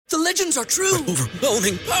The legends are true.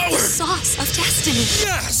 Overwhelming power! Sauce of destiny.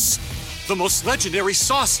 Yes! The most legendary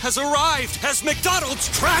sauce has arrived as McDonald's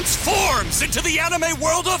transforms into the anime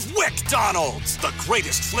world of WickDonald's. The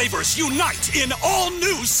greatest flavors unite in all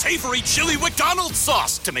new savory chili McDonald's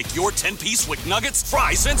sauce to make your 10-piece Wick Nuggets,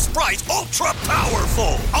 fries, and Sprite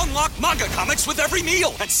ultra-powerful. Unlock manga comics with every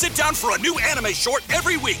meal and sit down for a new anime short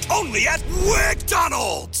every week only at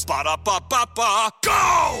WickDonald's. Ba-da-ba-ba-ba,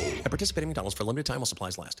 go! At participating McDonald's for a limited time while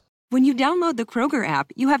supplies last. When you download the Kroger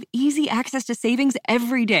app, you have easy access to savings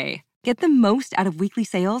every day. Get the most out of weekly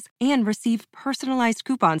sales and receive personalized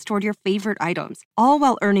coupons toward your favorite items, all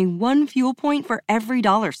while earning 1 fuel point for every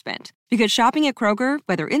 $1 spent. Because shopping at Kroger,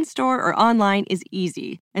 whether in-store or online, is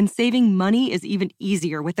easy. And saving money is even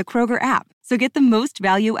easier with the Kroger app. So get the most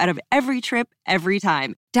value out of every trip, every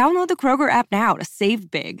time. Download the Kroger app now to save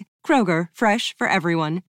big. Kroger, fresh for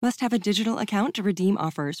everyone. Must have a digital account to redeem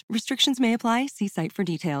offers. Restrictions may apply. See site for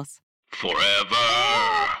details. Forever.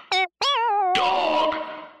 Dog.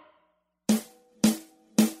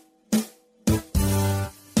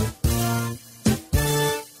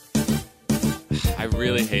 I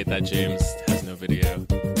really hate that James has no video.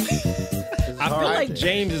 I feel like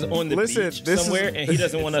James is on the beach somewhere and he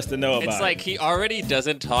doesn't want us to know about it. It's like he already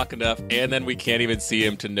doesn't talk enough, and then we can't even see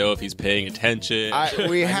him to know if he's paying attention. I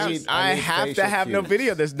have to have no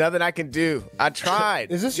video. There's nothing I can do. I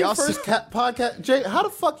tried. Is this your first podcast? Jay, how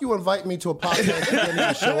the fuck you invite me to a podcast you didn't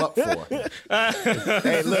even show up for?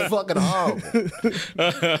 Hey, look, fucking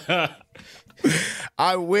horrible.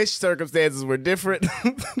 I wish circumstances were different.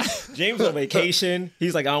 James on vacation.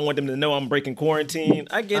 He's like, I don't want them to know I'm breaking quarantine.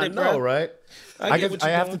 I get it, know, bro. right? I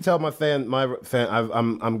have to tell my fan.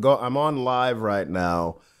 I'm on live right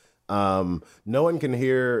now. No one can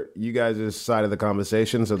hear you guys' side of the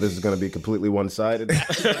conversation, so this is going to be completely one-sided.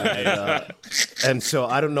 And so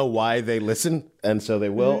I don't know why they listen, and so they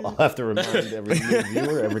will. I'll have to remind every new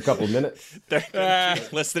viewer every couple of minutes. They're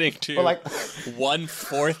listening to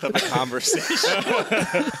 1/4 of a conversation.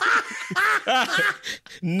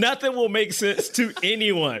 Nothing will make sense to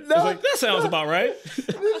anyone. No. It's like, that sounds about right.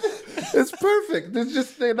 It's perfect. It's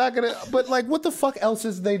just, they're not going to, but like, what the fuck else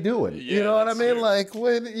is they doing? Yeah, you know what I mean? true.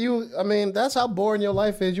 Like, that's how boring your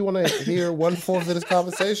life is. You want to hear 1/4 of this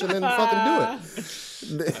conversation and fucking do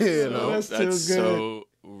it. You know, that's so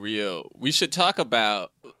real. We should talk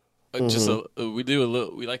about we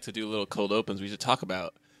like to do a little cold opens. We should talk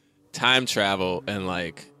about time travel and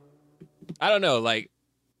like, I don't know, like,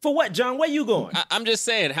 for what, John? Where you going? I'm just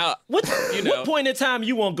saying how. What point in time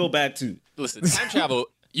you won't go back to? Listen, time travel.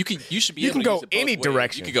 You should be. You able can to go use it both any ways.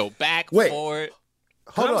 direction. You can go back, forward.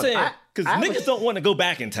 Hold on. I'm saying, because niggas don't want to go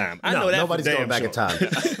back in time. I know that. Nobody's going back in time.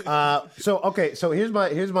 So here's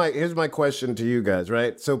my question to you guys,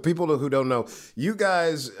 right? So people who don't know, you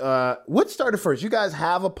guys, what started first? You guys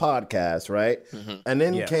have a podcast, right? Mm-hmm. And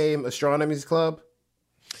then came Astronomy's Club.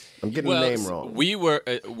 I'm getting the name wrong. We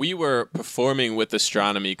were performing with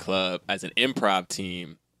Astronomy Club as an improv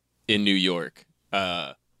team in New York,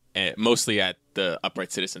 and mostly at the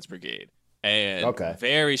Upright Citizens Brigade. And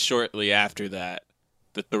very shortly after that,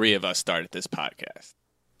 the three of us started this podcast.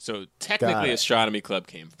 So technically, Astronomy Club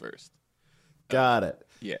came first. Got it.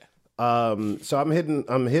 Yeah. So I'm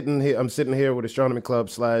sitting here with Astronomy Club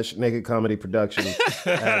 / Naked Comedy Production,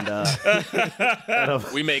 and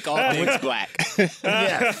we make all things black.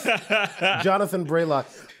 Yes, Jonathan Braylock.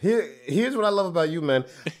 Here's what I love about you, man.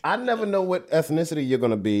 I never know what ethnicity you're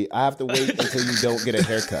gonna be. I have to wait until you don't get a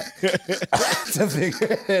haircut to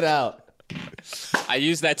figure it out. I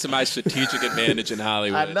use that to my strategic advantage in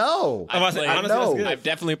Hollywood. I know. I've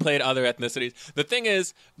definitely played other ethnicities. The thing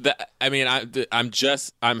is that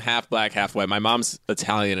I'm half black, half white. My mom's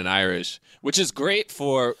Italian and Irish, which is great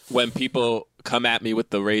for when people come at me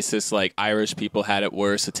with the racist, like, Irish people had it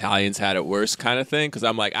worse, Italians had it worse kind of thing. Because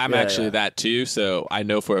I'm like, I'm actually that too. So I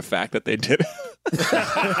know for a fact that they did it.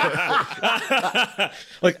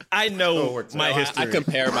 Like, I know my history. I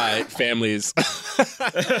compare my families.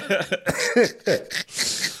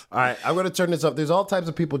 All right, I'm going to turn this up. There's all types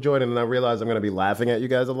of people joining, and I realize I'm going to be laughing at you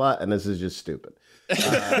guys a lot, and this is just stupid.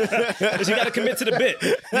 Because you got to commit to the bit.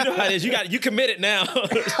 You know how it is. You commit it now.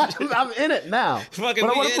 I'm in it now. But I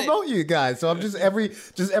want to promote you guys, so I'm just every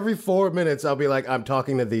 4 minutes I'll be like, I'm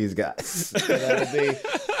talking to these guys.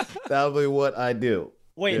 That'll be what I do.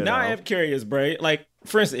 Wait, now I am curious, Bray. Like,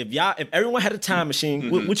 for instance, if everyone had a time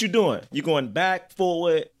machine, what you doing? You going back,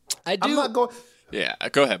 forward? I do. I'm not going. Yeah,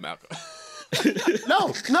 go ahead, Malcolm.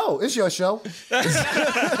 No, it's your show.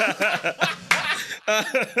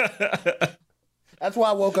 That's why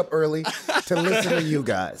I woke up early, to listen to you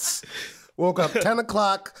guys. Woke up 10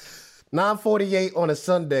 o'clock, 9:48 on a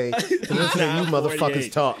Sunday to listen to you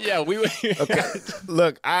motherfuckers talk. Yeah, we were. Okay.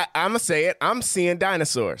 Look, I'm going to say it. I'm seeing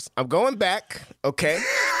dinosaurs. I'm going back, okay?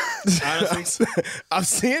 Honestly, I'm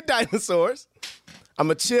seeing dinosaurs. I'm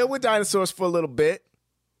going to chill with dinosaurs for a little bit.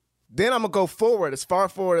 Then I'm going to go forward, as far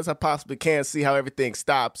forward as I possibly can, see how everything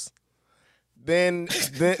stops. Then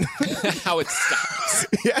How it stops.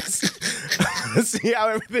 Yes. See how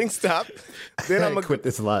everything stopped. Then I'm going to quit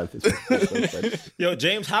this live. Yo,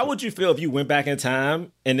 James, how would you feel if you went back in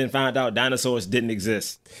time and then found out dinosaurs didn't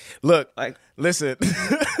exist? Look, Like, listen.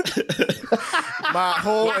 My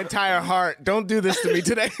whole entire heart, don't do this to me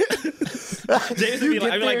today. James would be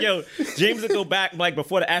like, I'd be like, yo, James would go back like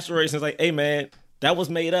before the asteroids and it's like, hey man, that was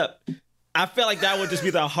made up. I feel like that would just be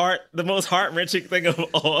the most heart-wrenching thing of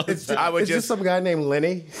all. I would just some guy named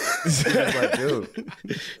Lenny. Like, dude,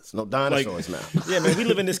 it's no dinosaurs now. Yeah, man, we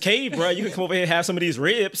live in this cave, bro. You can come over here and have some of these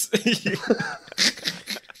ribs.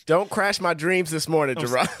 Don't crash my dreams this morning,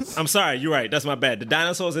 Gerard. I'm sorry, you're right. That's my bad. The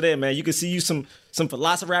dinosaurs are there, man. You can see some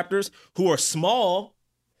velociraptors who are small.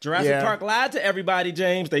 Jurassic Park lied to everybody,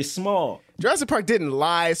 James. They small. Jurassic Park didn't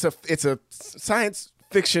lie. It's a science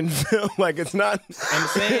fiction film. Like, it's not. I'm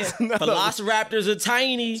saying velociraptors are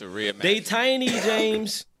tiny. It's a reimagining. They tiny,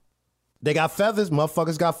 James. They got feathers.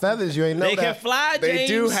 Motherfuckers got feathers. You ain't know They that. can fly, James. They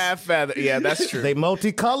do have feathers. Yeah, that's true. They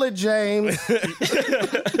multicolored, James.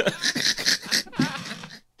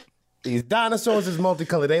 These dinosaurs is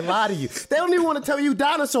multicolored. They lie to you. They don't even want to tell you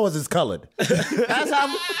dinosaurs is colored. That's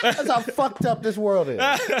how fucked up this world is.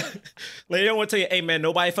 Like, they don't want to tell you, hey man,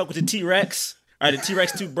 nobody fuck with the T-Rex. All right, the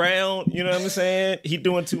T-Rex too brown. You know what I'm saying? He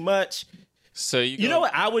doing too much. So You know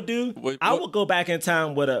what I would do? I would go back in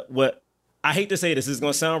time with what I hate to say this is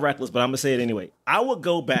gonna sound reckless, but I'm gonna say it anyway. I would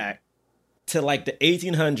go back to like the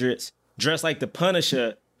 1800s, dressed like the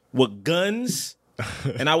Punisher with guns,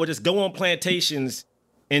 and I would just go on plantations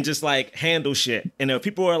and just like handle shit. And if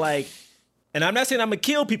people are like, and I'm not saying I'm gonna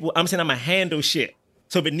kill people, I'm saying I'm gonna handle shit.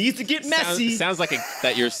 So if it needs to get messy. Sounds like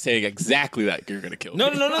that you're saying exactly that you're going to kill. No.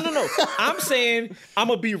 I'm saying I'm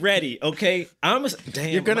going to be ready, okay?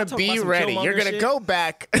 You're going to be ready. You're going to go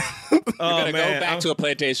back. You're going to go back to a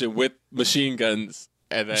plantation with machine guns.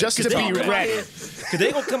 And then, just to be ready. Because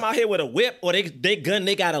they going to come out here with a whip or they gun,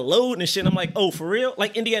 they got a load and shit. I'm like, oh, for real?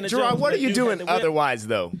 Like Indiana Jones. Gerard, what are you doing otherwise,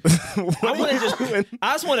 though?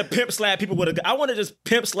 I just want to pimp slap people with a gun. I want to just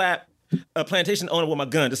pimp slap a plantation owner with my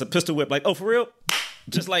gun, just a pistol whip. Like, oh, for real?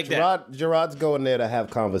 Just like that. Gerard's going there to have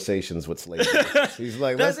conversations with slaves. He's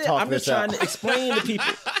like, let's talk I'm just this out. trying to explain to people.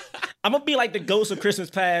 I'm going to be like the ghost of Christmas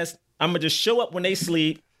past. I'm going to just show up when they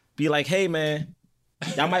sleep, be like, hey, man,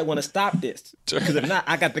 y'all might want to stop this. Because if not,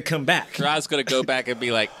 I got to come back. Gerard's going to go back and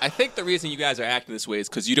be like, I think the reason you guys are acting this way is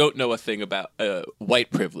because you don't know a thing about white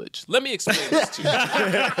privilege. Let me explain this to you.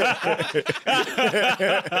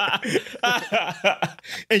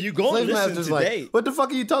 And you going to listen today. Like, what the fuck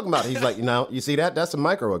are you talking about? He's like, you see that? That's a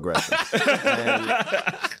microaggression.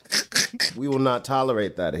 And we will not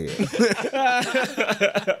tolerate that here.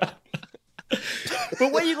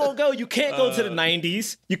 But where you gonna go? You can't go to the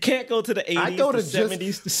 90s. You can't go to the 80s, I go to the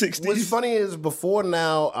 70s, the 60s. What's funny is before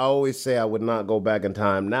now, I always say I would not go back in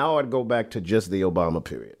time. Now I'd go back to just the Obama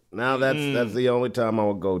period. Now that's the only time I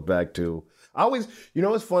would go back to. I always,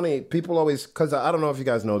 what's funny? People always, because I don't know if you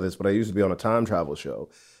guys know this, but I used to be on a time travel show.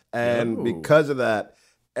 And because of that,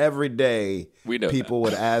 every day people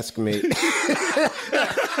would ask me.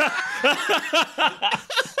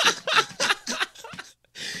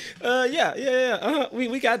 Yeah.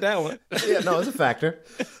 We got that one. Yeah, no, it's a factor.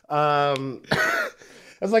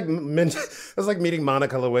 It's like meeting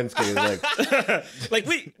Monica Lewinsky. Like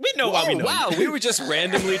we know why we know. Wow, we were just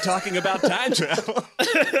randomly talking about time travel.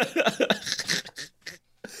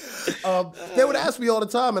 They would ask me all the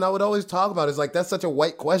time, and I would always talk about it. It's like, that's such a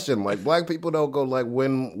white question. Like, black people don't go like,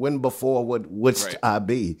 when before would I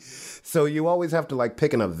be? So you always have to like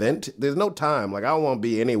pick an event. There's no time. Like, I don't want to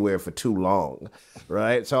be anywhere for too long,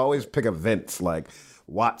 right? So I always pick events like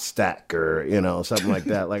Wattstack or something like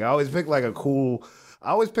that. Like, I always pick a cool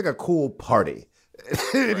party.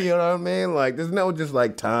 You know what I mean? Like, there's no just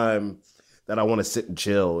like time that I want to sit and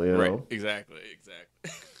chill. You know? Right. Exactly.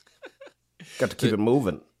 Got to keep it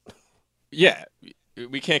moving. Yeah,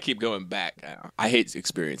 we can't keep going back. I hate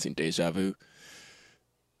experiencing deja vu.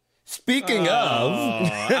 Speaking of,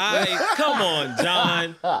 come on,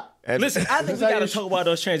 John. Listen, I think we got to talk about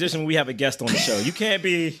those transitions when we have a guest on the show. You can't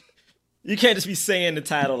just be saying the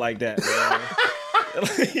title like that, man.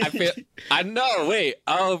 I know. Wait.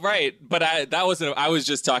 Oh, right. But I was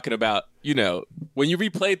just talking about, when you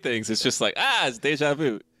replay things, it's just like, it's deja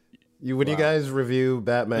vu. When you guys review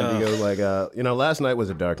Batman, you go like, last night was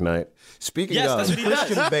a dark night. Speaking of that's what he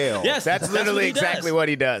Christian does. Bale. Yes, That's literally exactly what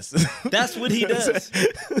he does. That's what he does.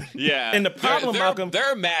 Yeah. And the problem, Malcolm,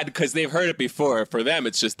 they're mad because they've heard it before. For them,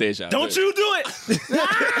 it's just deja vu. don't you do it.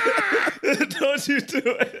 Don't you do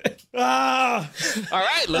it. Ah. All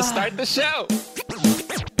right, let's start the show.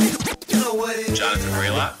 Jonathan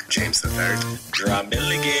Braylock, James III, Drum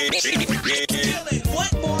Milligan.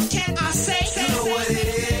 What more can I say? You know what it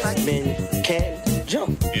is. Black men can't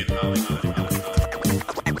jump. In Hollywood.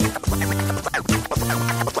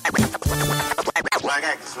 Black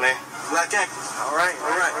actors, man. Black actors. All right.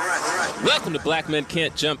 Welcome to Black Men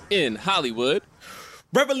Can't Jump in Hollywood.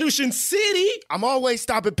 Revolution City. I'm always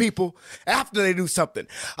stopping people after they do something.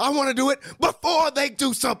 I want to do it before they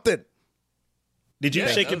do something. Did you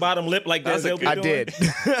shake your bottom lip like Denzel be doing? I did.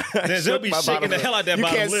 Denzel be shaking the hell out that you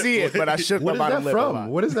bottom can't lip. see it, but I shook What my is bottom that lip a from? lot.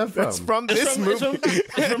 What is that from? That's from this movie.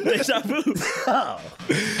 It's from Déjà Vu.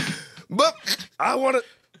 But I want to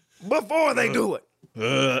before they do it.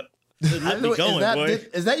 Let me going, boy.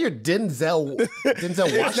 Is that your Denzel Washington?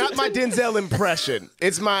 It's not my Denzel impression.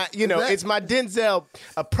 It's my, it's my Denzel.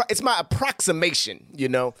 It's my approximation.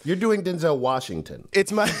 You're doing Denzel Washington.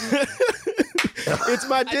 It's my. It's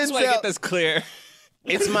my I just want to Denzel. get this clear.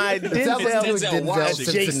 It's my It sounds like you're Denzel. doing Washington.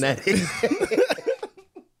 Cincinnati.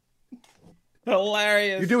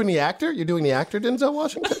 Hilarious. You're doing the actor? You're doing the actor Denzel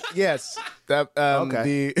Washington? Yes.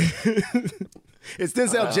 Okay. It's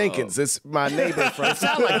Denzel Jenkins. It's my neighbor from.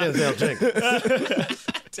 Sound like Denzel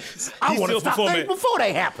Jenkins. I want to stop things before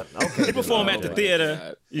they happen. Okay. He perform at the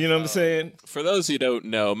theater. You know what I'm saying? For those who don't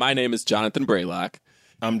know, my name is Jonathan Braylock.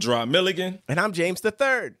 I'm Drum Milligan. And I'm James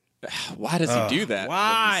III. Why does he do that?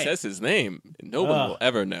 why? When he says his name. No one will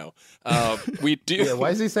ever know. We do. Yeah,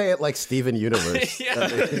 why does he say it like Steven Universe?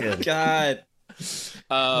 God.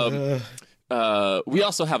 We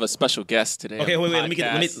also have a special guest today. Okay, wait. Let me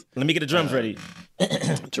get the drums ready.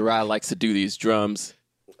 Gerard likes to do these drums.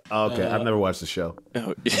 Okay, I've never watched the show.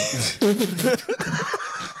 Oh,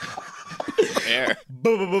 Air.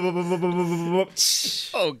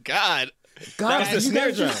 Oh God. God, That was the you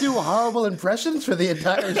guys snare just do horrible impressions for the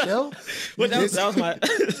entire show? Well, that was my.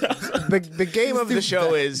 The game of the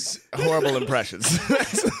show is horrible impressions.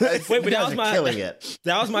 Wait, but that was my killing it.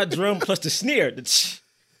 That was my drum plus the snare.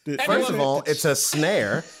 First of all, it's a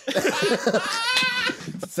snare.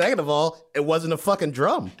 Second of all, it wasn't a fucking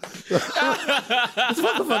drum. This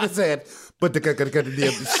motherfucker said, but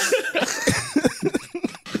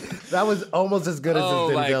that was almost as good as his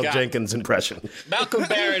Denzel Jenkins impression. Malcolm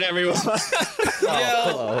Barrett, everyone.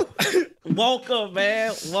 Hello. Welcome,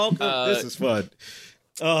 man. Welcome. This is fun.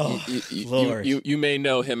 Oh, Lord. You may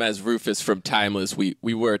know him as Rufus from Timeless. We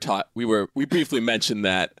briefly mentioned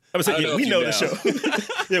that. I was saying, we know the show.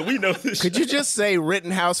 Yeah, we know the show. Could you just say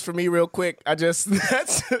Rittenhouse for me real quick?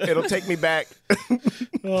 It'll take me back.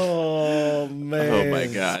 Oh, man. Oh my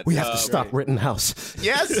God. We have to stop Rittenhouse.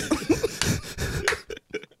 Yes.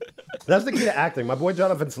 That's the key to acting. My boy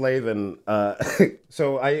Jonathan Slavin.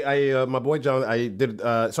 So my boy John. I did.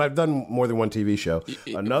 So I've done more than one TV show.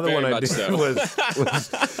 Another Very one I much did so. was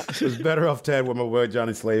Better Off Ted with my boy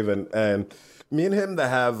Johnny Slavin, and me and him that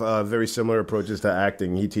have very similar approaches to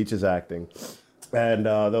acting. He teaches acting, and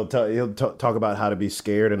he'll talk about how to be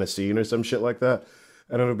scared in a scene or some shit like that,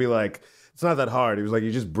 and it'll be like it's not that hard. He was like,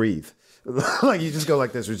 you just breathe, like you just go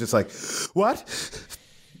like this. It's just like what.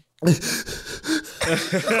 And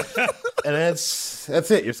that's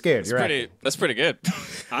it. You're scared. That's pretty good.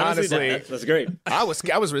 Honestly, that's great. I was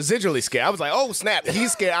residually scared. I was like, oh snap,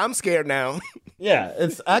 he's scared. I'm scared now. Yeah,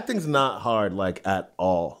 acting's not hard, like at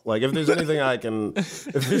all. Like if there's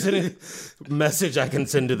any message I can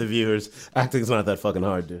send to the viewers, acting's not that fucking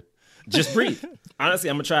hard, dude. Just breathe. Honestly,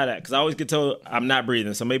 I'm gonna try that because I always get told I'm not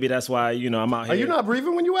breathing. So maybe that's why I'm out here. Are you not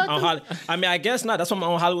breathing when you act? I mean, I guess not. That's why I'm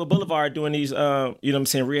on Hollywood Boulevard doing these,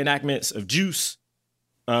 reenactments of Juice.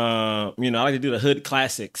 I like to do the hood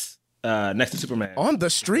classics next to Superman. On the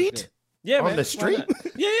street? Yeah, On man. the street?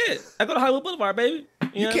 Yeah. I go to Hollywood Boulevard, baby.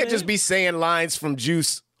 You can't just be saying lines from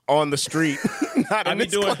Juice on the street. Not I in be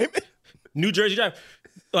its doing climate. New Jersey Drive,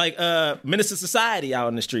 like Minister Society out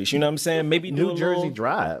in the streets. You know what I'm saying? Maybe do New a Jersey little,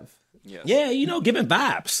 Drive. Yeah, giving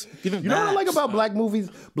vibes. You know what I like about black movies?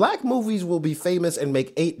 Black movies will be famous and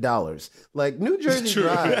make $8. Like New Jersey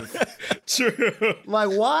Drive. True. Like,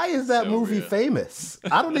 why is that movie famous?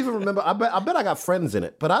 I don't even remember. I bet I got friends in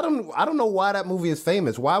it, but I don't know why that movie is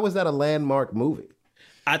famous. Why was that a landmark movie?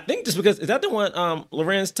 I think just because is that the one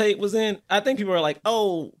Lorenz Tate was in? I think people are like,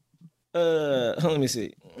 let me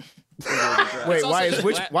see. Wait,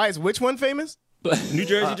 why is which one famous? New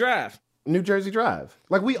Jersey Drive. New Jersey Drive.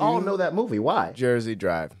 Like we all know that movie. Why? Jersey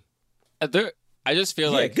Drive. I just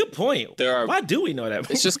feel like good point. Why do we know that?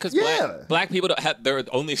 It's just because black people don't have. There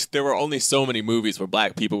were only so many movies where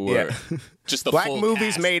black people were just the black full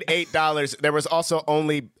movies cast. made $8. There was also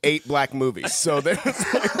only 8 black movies, so there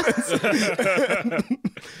was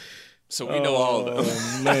So we know all of them.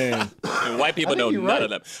 Oh, man. And white people know none of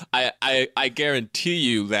them. I guarantee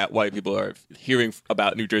you that white people are hearing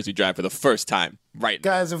about New Jersey Drive for the first time right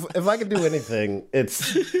now. Guys, if I could do anything,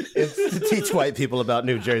 it's to teach white people about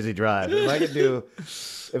New Jersey Drive. If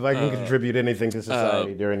I can contribute anything to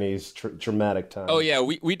society during these traumatic times. Oh yeah,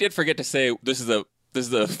 we did forget to say this is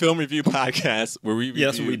a film review podcast where we review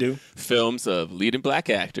Yes, we do. films of leading black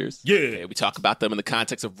actors. Yeah. Okay, we talk about them in the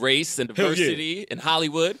context of race and diversity in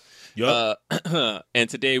Hollywood. Yep. And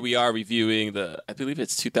today we are reviewing I believe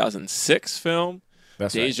it's 2006 film,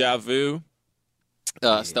 Déjà Vu,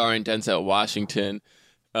 starring Denzel Washington.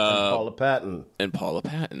 Paula Patton. And Paula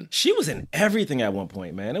Patton. She was in everything at one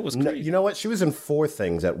point, man. It was crazy. You know what? She was in 4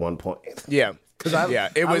 things at one point. Yeah.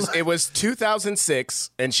 It was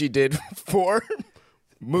 2006, and she did 4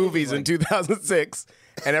 movies in 2006,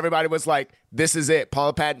 and everybody was like, "This is it,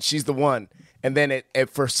 Paula Patton, she's the one." And then it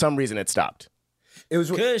for some reason it stopped. It was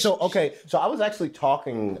so okay. So I was actually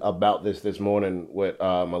talking about this morning with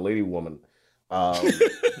my lady woman,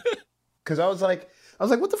 because I was like,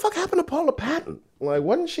 what the fuck happened to Paula Patton? Like,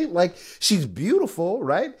 wasn't she like she's beautiful,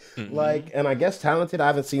 right? Mm-hmm. Like, and I guess talented. I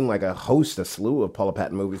haven't seen like a slew of Paula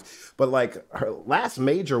Patton movies, but like her last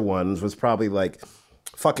major ones was probably like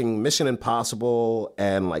fucking Mission Impossible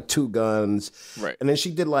and like Two Guns, right? And then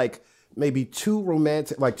she did like maybe 2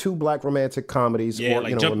 black romantic comedies, or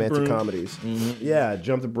like romantic comedies. Mm-hmm. Yeah,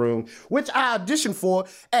 Jump the Broom, which I auditioned for.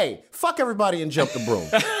 Hey, fuck everybody and Jump the Broom.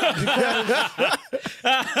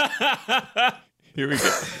 Here we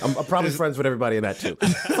go. I'm probably friends with everybody in that too.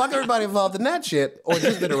 Fuck everybody involved in that shit, or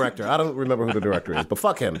just the director. I don't remember who the director is, but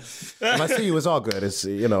fuck him. When I see you, it's all good. It's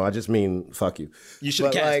I just mean fuck you. You should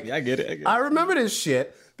have cast me. I get it. I remember this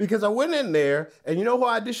shit because I went in there, and you know who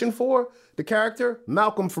I auditioned for? The character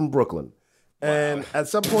Malcolm from Brooklyn. And at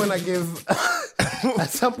some point, I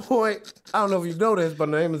don't know if you know this, but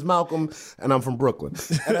my name is Malcolm, and I'm from Brooklyn.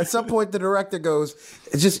 And at some point, the director goes,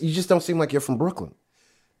 you just don't seem like you're from Brooklyn.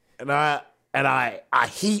 And I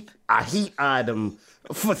heat-eyed him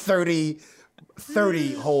for 30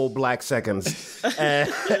 whole black seconds. And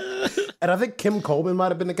I think Kim Coleman might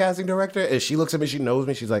have been the casting director. And she looks at me, she knows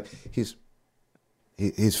me. She's like, he's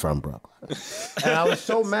from Brooklyn. And I was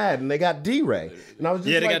so mad. And they got D-Ray. And I was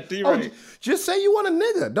just they got D-Ray. Just say you want a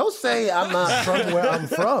nigga. Don't say I'm not from where I'm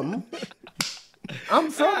from. I'm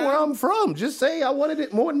from where I'm from. Just say I wanted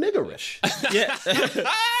it more niggerish. Yeah.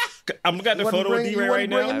 I'm got the photo of D-Ray right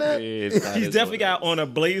now. He's definitely got on a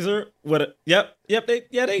blazer with a they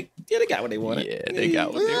got what they wanted. Yeah, they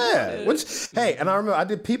got what they wanted. Hey, and I remember I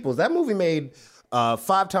did Peoples. That movie made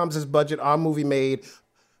 5 times his budget. Our movie made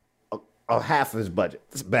half his budget.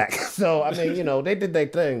 It's back. So I mean, they did their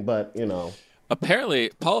thing, but Apparently,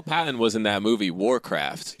 Paula Patton was in that movie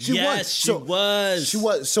Warcraft. She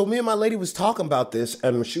was. So me and my lady was talking about this,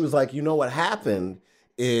 and she was like, what happened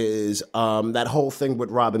is that whole thing with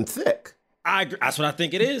Robin Thicke. I agree. That's what I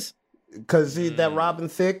think it is. Because that Robin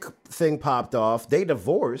Thicke thing popped off. They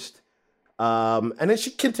divorced. And then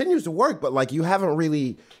she continues to work, but like you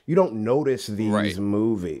don't notice these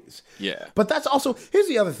movies. Yeah. But that's also, here's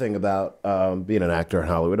the other thing about being an actor in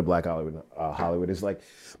Hollywood, a black Hollywood is like,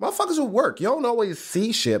 motherfuckers will work. You don't always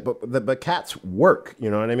see shit, but cats work, you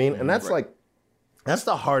know what I mean? And that's that's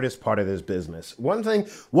the hardest part of this business.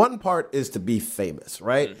 One part is to be famous,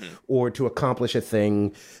 right? Mm-hmm. Or to accomplish a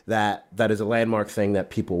thing that is a landmark thing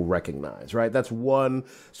that people recognize, right? That's one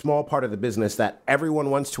small part of the business that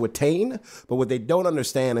everyone wants to attain, but what they don't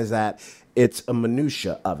understand is that it's a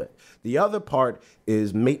minutia of it. The other part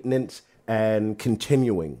is maintenance and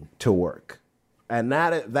continuing to work. And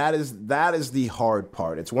that is the hard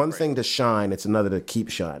part. It's one thing to shine, it's another to keep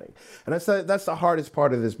shining. And that's the hardest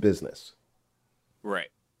part of this business. Right.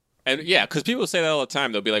 And yeah, because people say that all the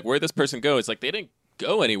time. They'll be like, where'd this person go? It's like, they didn't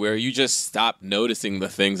go anywhere. You just stop noticing the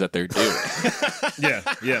things that they're doing.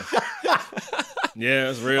 Yeah. Yeah,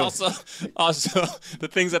 it's real. Also, the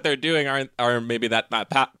things that they're doing are maybe not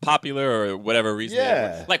popular or whatever reason.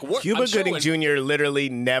 Yeah. Like Cuba Gooding Jr. literally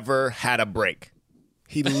never had a break.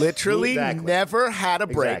 He literally never had a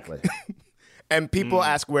break. Exactly. And people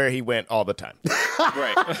ask where he went all the time.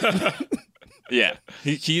 Right. Yeah.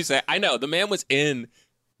 He's I know. The man was in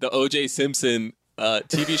the O.J. Simpson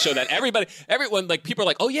TV show that everyone, like, people are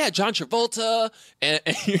like, oh, yeah, John Travolta. And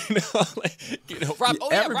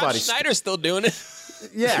Rob Schneider's still doing it.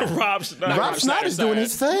 Yeah. Rob Schneider's doing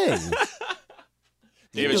his thing.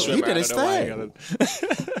 David Schwimmer. He did his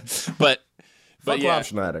thing. But Fuck yeah. Rob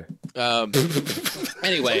Schneider.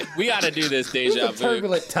 Anyway, we got to do this Deja It's a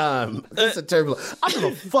turbulent time. It's a turbulent. I don't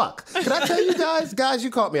give a fuck. Can I tell you guys, you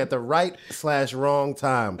caught me at the right/wrong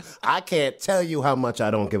time. I can't tell you how much I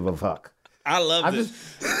don't give a fuck. I love this.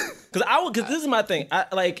 Because this is my thing.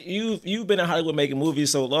 You've been in Hollywood making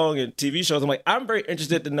movies so long and TV shows. I'm very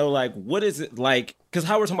interested to know, like, what is it like? Because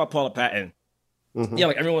how we're talking about Paula Patton. Mm-hmm. Yeah,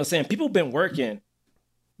 like everyone's saying, people have been working.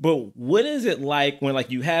 But what is it like when, like,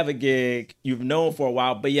 you have a gig you've known for a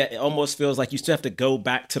while, but yet it almost feels like you still have to go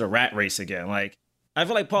back to the rat race again? Like, I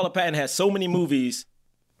feel like Paula Patton has so many movies,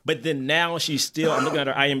 but then now she's still, I'm looking at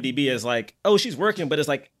her IMDb as like, oh, she's working, but it's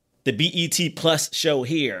like the BET Plus show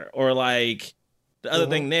here, or like the other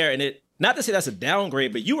thing there. And it, not to say that's a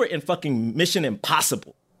downgrade, but you were in fucking Mission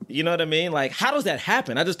Impossible. You know what I mean? Like, how does that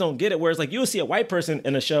happen? I just don't get it. Whereas, like, you'll see a white person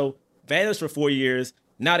in a show vanish for 4 years.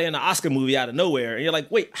 Now they're in an Oscar movie out of nowhere. And you're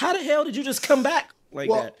like, wait, how the hell did you just come back like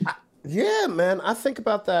that? Yeah, man. I think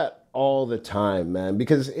about that all the time, man.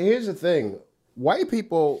 Because here's the thing. White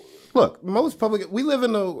people, look, we live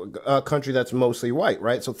in a country that's mostly white,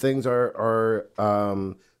 right? So things are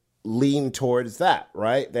lean towards that,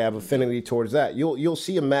 right? They have affinity towards that. You'll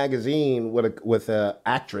see a magazine with a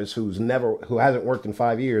actress who hasn't worked in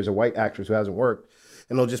 5 years, a white actress who hasn't worked,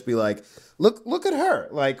 and they'll just be like, look at her,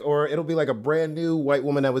 like, or it'll be like a brand new white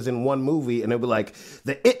woman that was in one movie, and it'll be like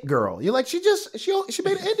the It Girl. You're like, she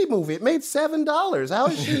made an indie movie. It made $7. How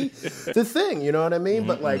is she the thing? You know what I mean?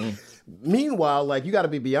 But like, meanwhile, like, you got to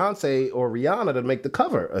be Beyonce or Rihanna to make the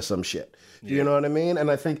cover or some shit. Do you know what I mean? And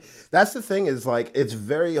I think that's the thing is, like, it's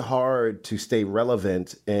very hard to stay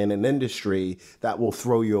relevant in an industry that will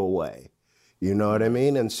throw you away. You know what I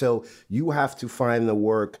mean? And so you have to find the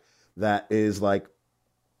work that is, like,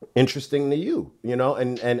 interesting to you, you know,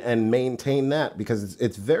 and maintain that, because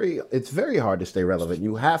it's very hard to stay relevant.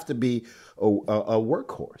 You have to be a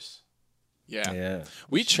workhorse. Yeah.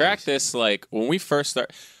 We track this, like, when we first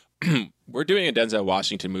start. We're doing a Denzel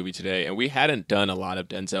Washington movie today, and we hadn't done a lot of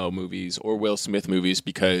Denzel movies or Will Smith movies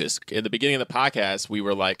because at the beginning of the podcast, we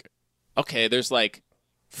were like, okay, there's like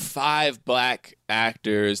 5 black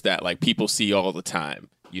actors that, like, people see all the time.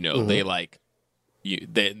 You know, they like,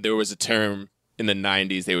 there was a term in the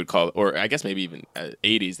 90s they would call it, or I guess maybe even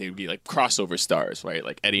 80s, they would be like crossover stars, right?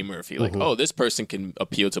 Like Eddie Murphy, like, oh, this person can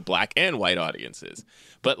appeal to black and white audiences.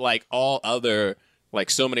 But like all other,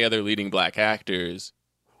 like so many other leading black actors,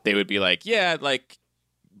 they would be like, yeah, like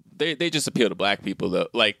they just appeal to black people though.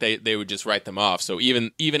 Like they would just write them off. So even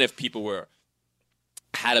if people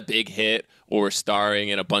had a big hit or were starring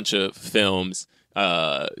in a bunch of films,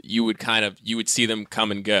 you would see them come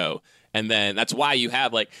and go. And then that's why you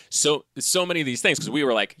have like so many of these things, because we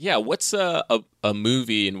were like, yeah, what's a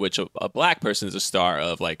movie in which a black person is a star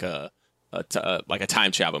of, like a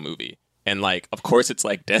time travel movie? And like, of course, it's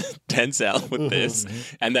like Denzel with this,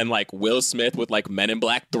 and then like Will Smith with like Men in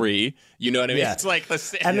Black 3. You know what I mean? Yeah. It's like the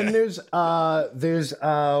same. And then there's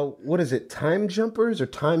what is it? Time Jumpers or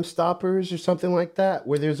Time Stoppers or something like that,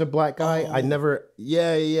 where there's a black guy.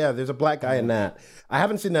 There's a black guy in that. I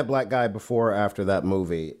haven't seen that black guy before or after that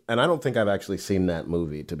movie, and I don't think I've actually seen that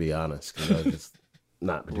movie, to be honest. Just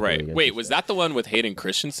not particularly right. Wait, was that the one with Hayden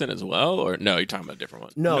Christensen as well, or no? You're talking about a different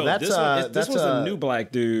one. No, this was a new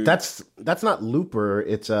black dude. That's not Looper.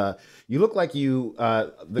 It's you look like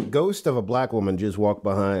the ghost of a black woman just walked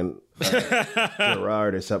behind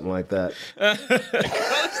Gerard or something like that.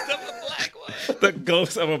 The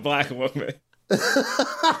ghost of a black woman.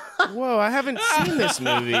 Whoa, I haven't seen this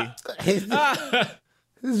movie.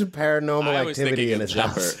 This is a paranormal activity in his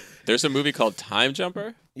house. There's a movie called Time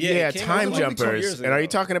Jumper. Yeah, Time Jumpers. And are you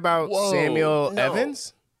talking about Samuel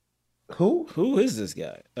Evans? Who is this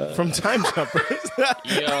guy? From Time Jumpers.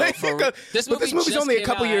 This movie's only a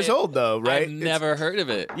couple years old, though, right? I've never heard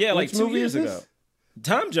of it. Yeah, like 2 years ago.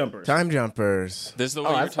 Time Jumpers. Time Jumpers. This is the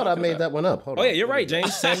one I thought I made that one up. Hold on. Yeah, you're right,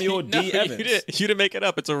 James. Samuel D. Evans. You didn't make it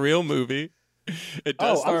up. It's a real movie. It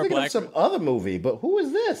does star I'm thinking of some other movie, but who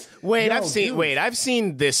is this? I've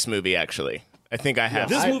seen this movie, actually. I think I have.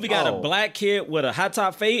 This movie got a black kid with a hot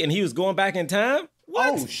top fade, and he was going back in time?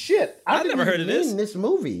 What? Oh, shit. I've never heard of this. This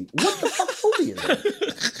movie. What the fuck movie is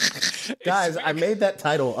it? Guys, I made that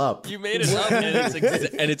title up. You made it up,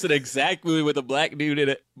 and it's an exact movie with a black dude in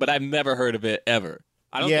it, but I've never heard of it, ever.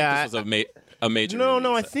 I don't think this was a major movie.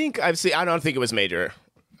 No, I think I've seen. I don't think it was major.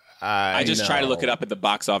 I just tried to look it up at the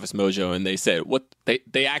Box Office Mojo, and they said what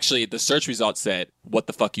they actually, the search results said, "What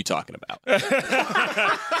the fuck you talking about?"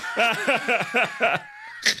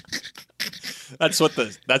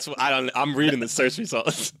 I'm reading the search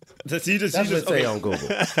results. That's what it say on Google.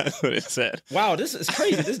 That's what it said. Wow, this is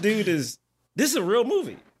crazy. This dude is This is a real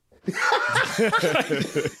movie.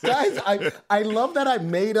 Guys, I love that I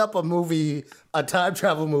made up a movie, a time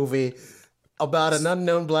travel movie about an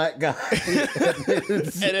unknown black guy. And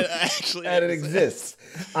it actually exists.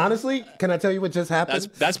 Honestly, can I tell you what just happened?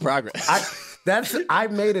 That's progress. I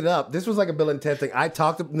made it up. This was like a Bill and Ted thing.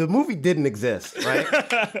 The movie didn't exist, right?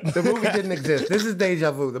 The movie didn't exist. This is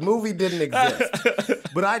Déjà Vu. The movie didn't exist.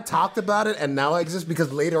 But I talked about it and now it exists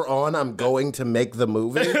because later on I'm going to make the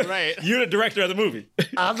movie. Right. You're the director of the movie.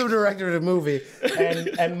 I'm the director of the movie.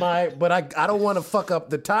 But I don't want to fuck up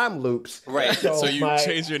the time loops. Right. So you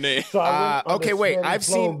change your name. So okay, wait. I've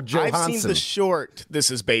seen the short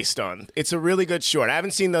this is based on. It's a really good short. I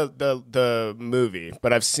haven't seen the movie,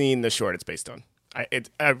 but I've seen the short it's based on.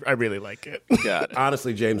 I really like it. God.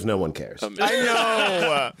 Honestly, James, no one cares. I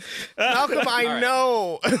know. Malcolm, I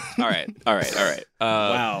know. All right.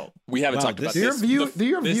 Wow. We haven't talked about Do this. your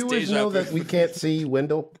viewers know that we can't see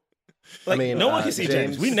Wendell? Like, no one can see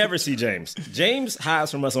James. We never see James. James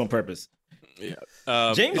hides from us on purpose. Yeah.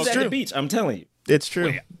 James is at the beach. I'm telling you. It's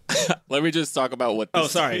true. Let me just talk about what.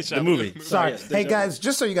 The movie. Sorry. Hey guys,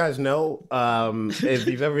 just so you guys know, if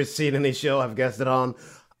you've ever seen any show I've guessed it on,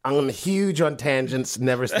 I'm huge on tangents.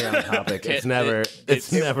 Never stay on topic. It's never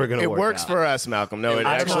going to work. It works out. for us, Malcolm. No, it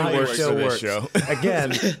actually works for this show.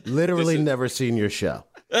 Again, literally never seen your show,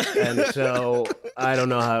 and so I don't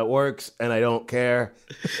know how it works, and I don't care.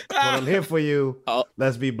 But I'm here for you.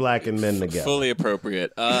 Let's be black and men together. Fully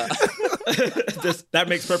appropriate. That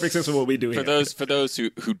makes perfect sense for what we do here. For those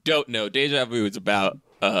who don't know, Déjà Vu is about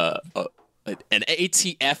an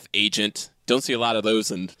ATF agent. Don't see a lot of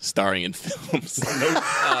those starring in films.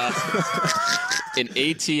 An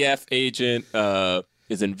ATF agent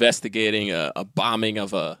is investigating a bombing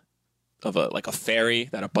of a ferry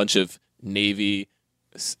that a bunch of Navy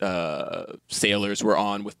sailors were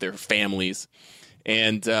on with their families,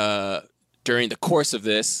 and during the course of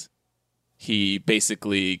this, he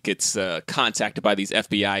basically gets contacted by these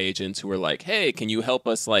FBI agents who are like, "Hey, can you help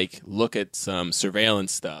us look at some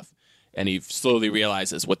surveillance stuff?" And he slowly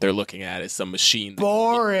realizes what they're looking at is some machine.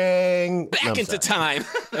 Boring. Back into time.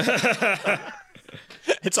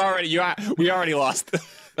 It's already we already lost.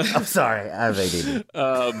 I'm sorry. I've ADD.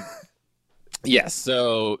 Yes.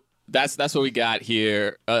 So that's what we got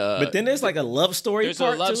here. But then there's like a love story. There's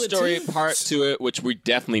a love story part to it, which we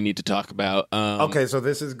definitely need to talk about. Okay, so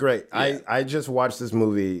this is great. Yeah. I just watched this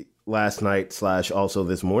movie last night / also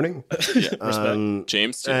this morning. Respect.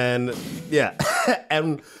 James too. And yeah,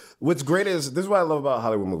 and. What's great is this is what I love about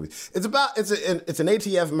Hollywood movies. It's an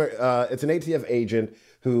ATF agent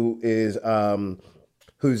who is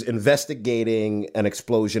who's investigating an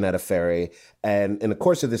explosion at a ferry, and in the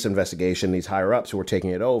course of this investigation, these higher ups who are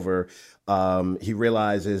taking it over, he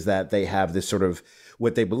realizes that they have this sort of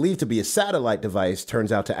what they believe to be a satellite device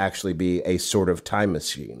turns out to actually be a sort of time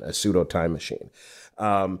machine, a pseudo time machine.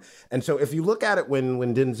 And so if you look at it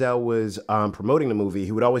when Denzel was promoting the movie,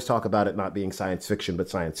 he would always talk about it not being science fiction, but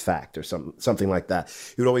science fact or something like that.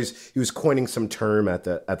 He was coining some term at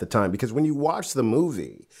the time, because when you watch the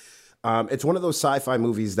movie, it's one of those sci-fi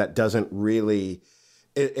movies that doesn't really...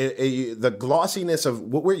 the glossiness of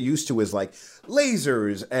what we're used to is like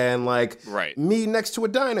lasers and me next to a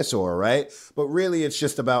dinosaur, right? But really it's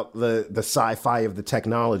just about the sci-fi of the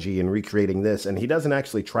technology and recreating this. And he doesn't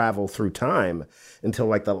actually travel through time until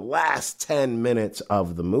like the last 10 minutes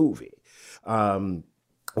of the movie,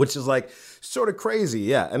 which is like sort of crazy.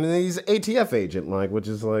 Yeah. And then he's an ATF agent, which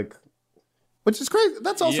is crazy.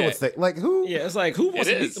 That's also a thing. Like who? Yeah, it's like who wants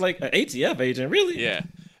to be like an ATF agent? Really? Yeah.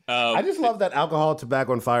 I just love that alcohol,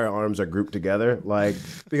 tobacco, and firearms are grouped together.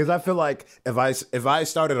 Because I feel like if I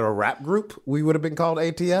started a rap group, we would have been called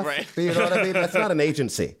ATF. Right. You know what I mean? That's not an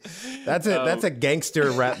agency. That's a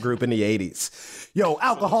gangster rap group in the 80s. Yo,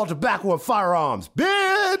 alcohol, tobacco, and firearms,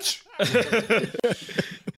 bitch!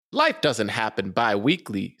 Life doesn't happen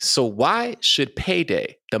bi-weekly, so why should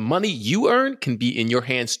payday? The money you earn can be in your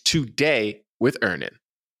hands today with Earnin.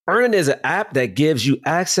 Earnin is an app that gives you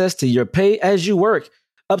access to your pay as you work,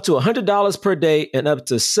 up to $100 per day and up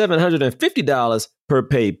to $750 per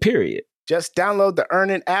pay period. Just download the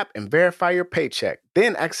Earnin app and verify your paycheck.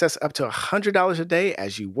 Then access up to $100 a day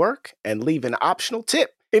as you work and leave an optional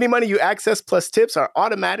tip. Any money you access plus tips are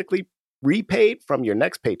automatically repaid from your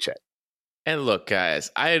next paycheck. And look, guys,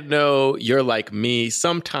 I know you're like me.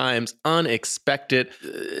 Sometimes unexpected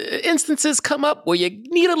instances come up where you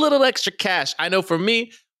need a little extra cash. I know for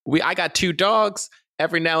me, I got 2 dogs.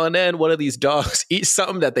 Every now and then, one of these dogs eats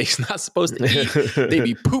something that they're not supposed to eat. They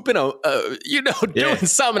be pooping, doing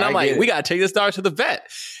something. I'm like, we got to take this dog to the vet.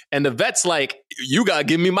 And the vet's like, you got to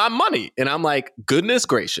give me my money. And I'm like, goodness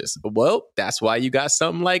gracious. Well, that's why you got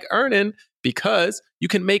something like Earnin. because you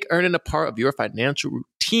can make earning a part of your financial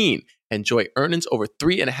routine. Enjoy earnings over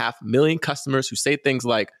 3.5 million customers who say things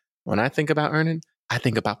like, when I think about earning, I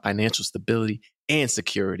think about financial stability and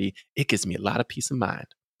security. It gives me a lot of peace of mind.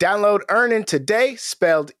 Download Earnin today,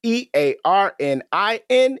 spelled EARNIN,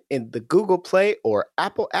 in the Google Play or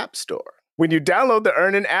Apple App Store. When you download the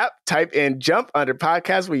Earnin app, type in Jump Under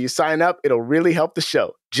Podcast when you sign up. It'll really help the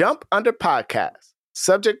show. Jump Under Podcast.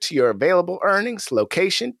 Subject to your available earnings,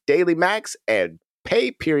 location, daily max, and pay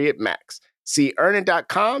period max. See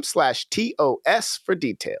earnin.com/TOS for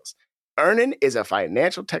details. Earnin is a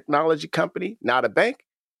financial technology company, not a bank.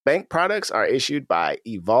 Bank products are issued by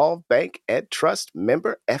Evolve Bank and Trust,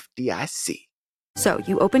 member FDIC. So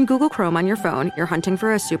you open Google Chrome on your phone, you're hunting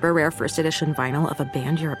for a super rare first edition vinyl of a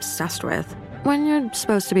band you're obsessed with, when you're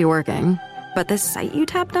supposed to be working. But this site you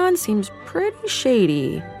tapped on seems pretty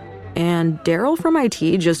shady. And Daryl from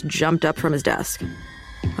IT just jumped up from his desk.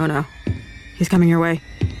 Oh no, he's coming your way.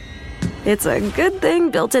 It's a good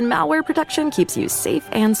thing built-in malware protection keeps you safe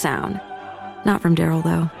and sound. Not from Daryl,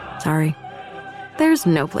 though. Sorry. There's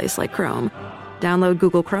no place like Chrome. Download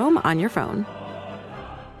Google Chrome on your phone.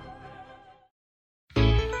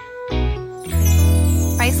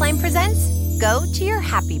 Priceline presents Go to Your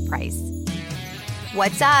Happy Price.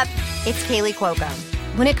 What's up? It's Kaylee Cuoco.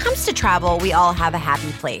 When it comes to travel, we all have a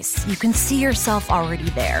happy place. You can see yourself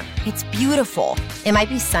already there. It's beautiful. It might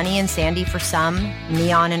be sunny and sandy for some,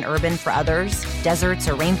 neon and urban for others, deserts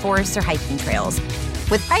or rainforests or hiking trails.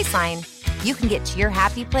 With Priceline, you can get to your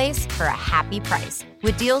happy place for a happy price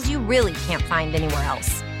with deals you really can't find anywhere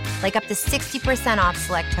else. Like up to 60% off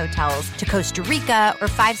select hotels to Costa Rica or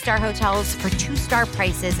 5-star hotels for 2-star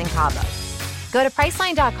prices in Cabo. Go to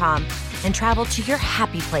Priceline.com and travel to your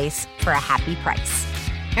happy place for a happy price.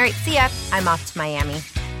 All right, see ya. I'm off to Miami.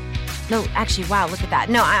 No, actually, wow, look at that.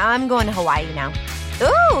 No, I'm going to Hawaii now.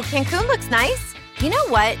 Ooh, Cancun looks nice. You know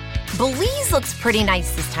what? Belize looks pretty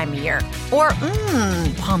nice this time of year. Or,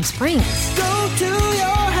 Palm Springs. Go to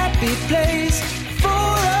your happy place for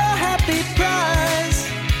a happy price.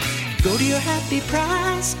 Go to your happy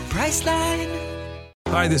price, Priceline.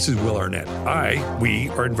 Hi, this is Will Arnett. We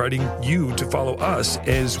are inviting you to follow us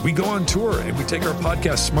as we go on tour and we take our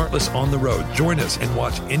podcast Smartless on the road. Join us and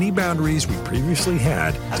watch any boundaries we previously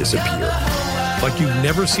had disappear. Like you've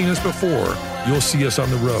never seen us before, you'll see us on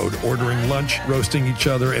the road, ordering lunch, roasting each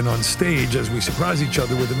other, and on stage as we surprise each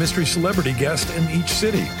other with a mystery celebrity guest in each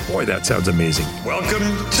city. Boy, that sounds amazing. Welcome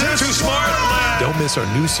to Smartland! Don't miss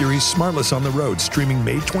our new series, Smartless on the Road, streaming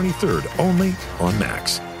May 23rd, only on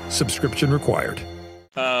Max. Subscription required.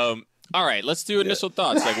 All right, let's do initial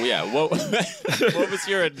thoughts. Like, yeah, what was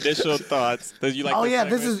your initial thoughts? Did you like? Oh yeah,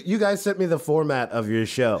 this is you guys sent me the format of your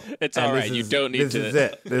show. It's all right. You don't need to. This is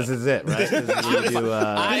it. This is it, right? This is what you do,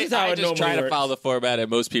 I just try to follow the format, and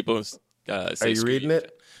most people say. Are you reading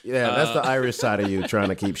it? Yeah, that's the Irish side of you trying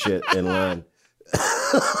to keep shit in line.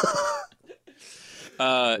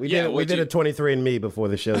 We did a 23andMe before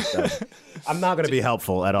the show started. I'm not going to be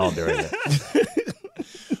helpful at all during it.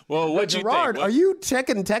 Well, what'd you Gerard, think? are you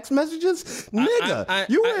checking text messages? Nigga,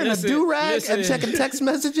 you wearing a do-rag and checking text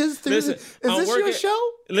messages? Is this your show?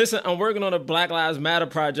 Listen, I'm working on a Black Lives Matter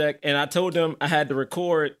project, and I told them I had to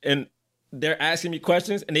record, and they're asking me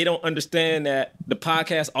questions, and they don't understand that the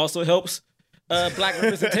podcast also helps Black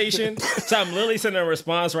representation. So I'm literally sending a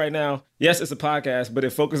response right now. Yes, it's a podcast, but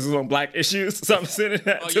it focuses on Black issues. So I'm sending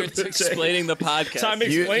that to you're explaining the podcast. So I'm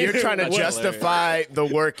explaining you're trying to justify the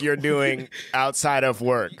work you're doing outside of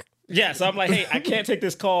work. Yeah, so I'm like, hey, I can't take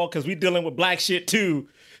this call because we're dealing with Black shit too.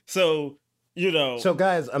 So, you know. So,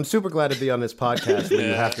 guys, I'm super glad to be on this podcast where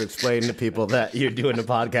you have to explain to people that you're doing the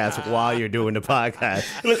podcast while you're doing the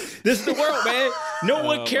podcast. Look, this is the world, man. No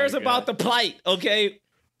one cares about the plight, okay?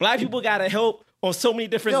 Black people got to help on so many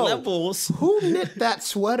different levels. Who knit that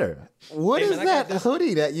sweater? What is that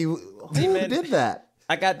hoodie that you... Who did that?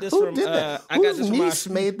 I got this Who did that? Whose niece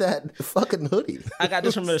made that fucking hoodie? I got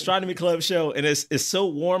this from the Astronomy Club show, and it's so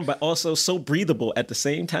warm, but also so breathable at the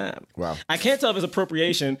same time. Wow. I can't tell if it's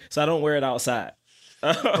appropriation, so I don't wear it outside.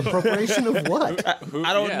 Appropriation of what?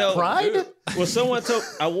 I don't know. Pride? Well, someone told...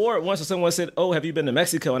 I wore it once, and someone said, oh, have you been to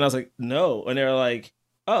Mexico? And I was like, no. And they were like,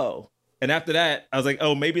 oh. And after that, I was like,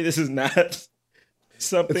 oh, maybe this is not...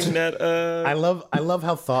 something that I love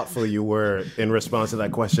how thoughtful you were in response to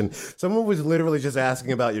that question. Someone was literally just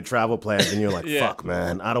asking about your travel plans, and you're like, "Fuck,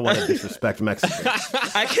 man, I don't want to disrespect Mexico."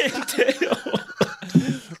 I can't tell.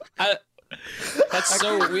 That's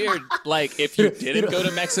so weird. Like, if you didn't go to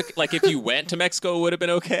Mexico, like if you went to Mexico, it would have been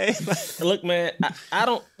okay. Look, man, I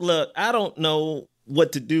don't know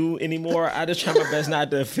what to do anymore. I just try my best not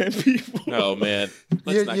to offend people. Oh man,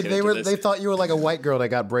 let's not get into this. They thought you were like a white girl that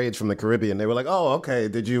got braids from the Caribbean. They were like, "Oh, okay.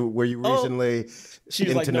 Were you recently She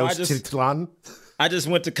was like, no, I just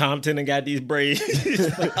went to Compton and got these braids."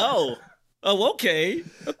 Like, oh, okay,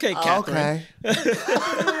 Catherine.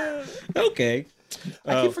 Okay. Okay.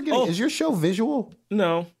 I keep forgetting. Is your show visual?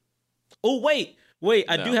 No. Oh, wait.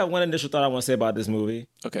 I do have one initial thought I want to say about this movie.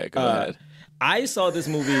 Okay, go ahead. I saw this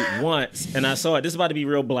movie once, and I saw it. This is about to be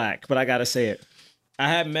real black, but I gotta say it. I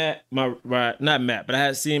had I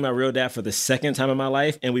had seen my real dad for the second time in my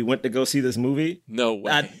life, and we went to go see this movie. No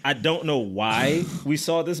way. I don't know why we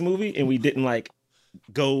saw this movie, and we didn't like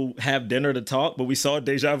go have dinner to talk, but we saw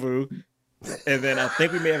Déjà Vu, and then I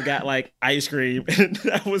think we may have got like ice cream, and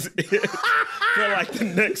that was it for like the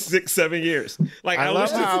next 6-7 years. Like I love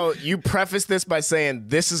how you preface this by saying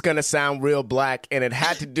this is going to sound real black, and it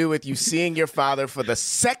had to do with you seeing your father for the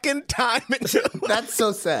second time. That's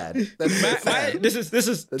so sad. That's so sad. This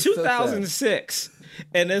is 2006,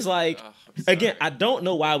 and it's like again, I don't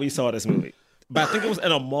know why we saw this movie. But I think it was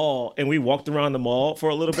in a mall, and we walked around the mall for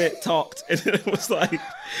a little bit, talked, and then it was like,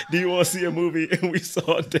 do you want to see a movie? And we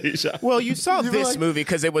saw Déjà. Well, you saw this movie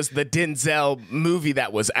because it was the Denzel movie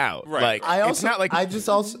that was out. Right. Like, it's not like... I just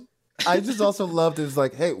also loved it. It's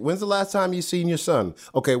like, hey, when's the last time you seen your son?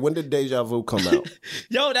 Okay, when did Déjà Vu come out?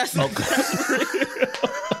 Yo, that's real.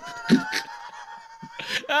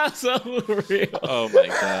 That's so real. Oh, my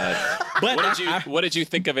God. But what did you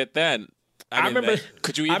think of it then? I remember.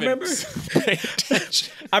 Could you even pay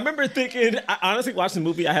attention? I remember thinking. I honestly watched the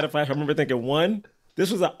movie. I had a flash. I remember thinking, one,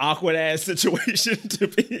 this was an awkward ass situation to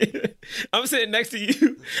be in. I'm sitting next to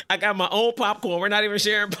you. I got my own popcorn. We're not even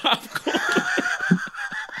sharing popcorn.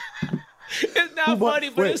 It's not funny,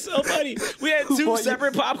 but it's so funny. We had two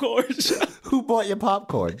separate popcorns. Who bought your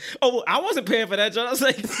popcorn? Oh, well, I wasn't paying for that, John. I was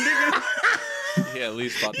like, nigga, yeah, at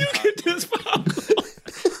least bought the you get this popcorn.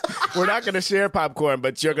 We're not going to share popcorn,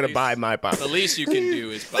 but you're going to buy my popcorn. The least you can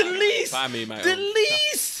do is buy me my own. The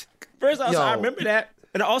least. First, I remember that,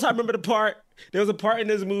 and also I remember the part. There was a part in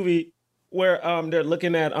this movie where they're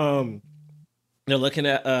looking at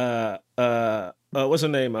what's her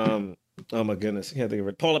name? Oh my goodness, I can't think of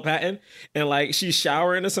it. Paula Patton, and like she's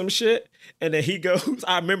showering or some shit, and then he goes,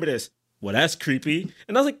 "I remember this. Well, that's creepy."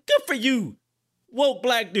 And I was like, "Good for you, woke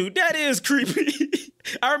black dude. That is creepy."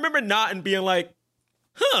 I remember nodding, being like,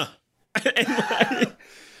 "Huh." And like,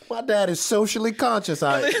 my dad is socially conscious.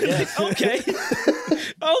 Okay.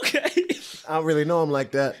 Okay. I don't really know him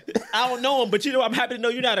like that. I don't know him, but I'm happy to know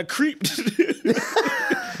you're not a creep.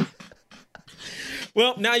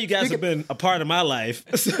 Well, now you guys have been a part of my life.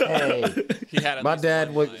 So. Hey, my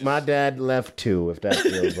dad left too. If that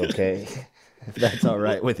feels okay, if that's all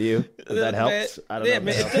right with you, if that helps. I don't know.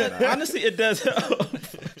 Man, honestly, it does help.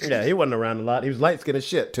 Yeah, he wasn't around a lot. He was light skinned as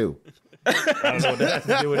shit too. I don't know what that has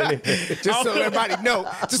to do with anything. Just so everybody know,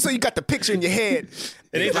 just so you got the picture in your head.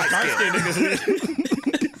 It ain't just dark skinned niggas leaving.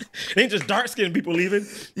 It ain't just dark skinned people leaving.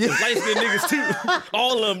 Yeah. Light skinned niggas too.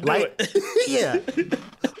 All of them do it. Yeah.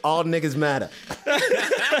 All niggas matter.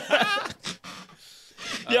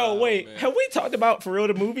 Yo, wait. Man. Have we talked about For Real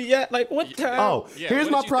the movie yet? Like, what time? Oh, yeah, here's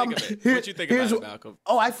my problem. What'd you think about it, Malcolm?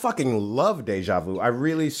 Oh, I fucking love Déjà Vu. I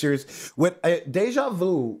really serious. Déjà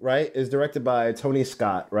Vu, right, is directed by Tony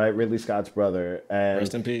Scott, right? Ridley Scott's brother. And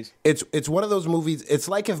rest in peace. It's one of those movies. It's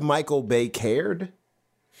like if Michael Bay cared.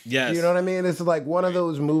 Yes. You know what I mean? It's like one of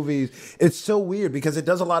those movies. It's so weird because it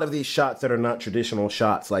does a lot of these shots that are not traditional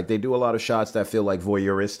shots. Like they do a lot of shots that feel like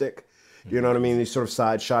voyeuristic. You know what I mean? These sort of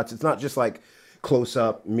side shots. It's not just like close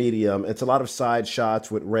up, medium. It's a lot of side shots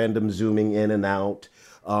with random zooming in and out.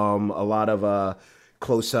 A lot of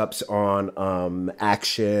close ups on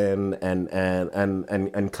action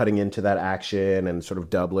and cutting into that action and sort of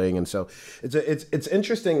doubling. And so it's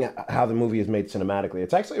interesting how the movie is made cinematically.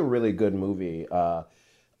 It's actually a really good movie.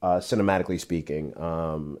 Cinematically speaking,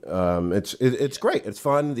 it's great. It's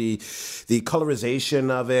fun. The colorization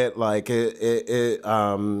of it, like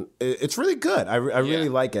it's really good. I really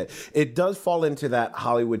like it. It does fall into that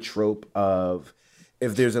Hollywood trope of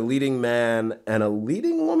if there's a leading man and a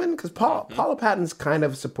leading woman, because Paula Patton's kind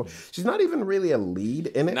of support. She's not even really a lead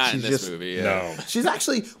in it. Not she's in this movie. Yeah. No, she's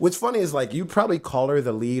actually. What's funny is like you'd probably call her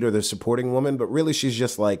the lead or the supporting woman, but really she's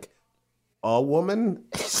just like a woman.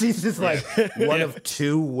 She's just like one of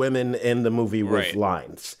two women in the movie with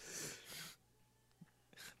lines.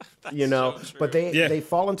 You know, so but they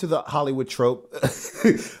fall into the Hollywood trope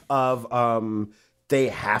of they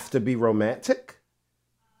have to be romantic,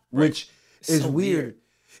 which is so weird.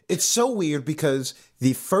 It's so weird because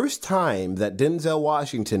the first time that Denzel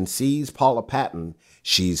Washington sees Paula Patton,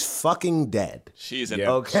 she's fucking dead. She's a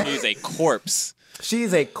corpse.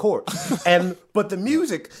 She's a corpse. But the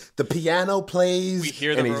music, the piano plays, We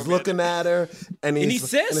hear and the he's looking at her, and he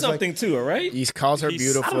says something to her, right? He calls her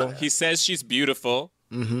beautiful. He says she's beautiful.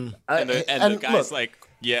 Mm-hmm. And the guy's look, like,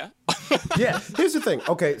 yeah. Yeah, here's the thing.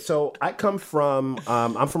 Okay, so I come from,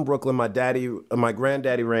 I'm from Brooklyn. My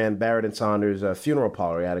granddaddy ran Barrett and Saunders' funeral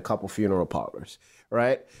parlor. He had a couple funeral parlors,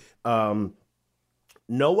 right? No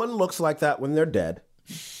one looks like that when they're dead.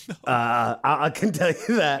 I can tell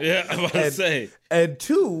you that. Yeah, I'm about to say. And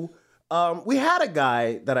two, we had a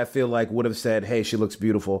guy that I feel like would have said, hey, she looks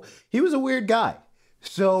beautiful. He was a weird guy.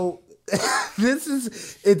 So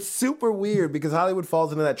it's super weird because Hollywood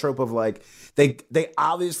falls into that trope of like, they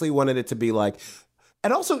obviously wanted it to be like,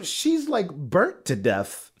 and also she's like burnt to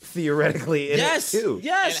death theoretically in it too.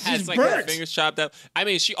 Yes, and has she's like burnt. her fingers chopped up. I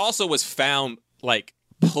mean, she also was found like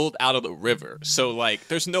pulled out of the river. So like,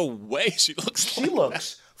 there's no way she looks. She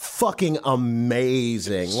looks fucking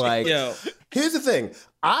amazing. Like, here's the thing: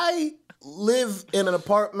 I live in an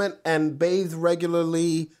apartment and bathe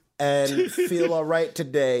regularly and feel all right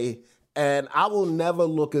today, and I will never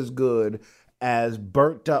look as good as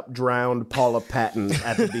burnt up, drowned Paula Patton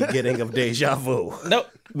at the beginning of Déjà Vu. Nope,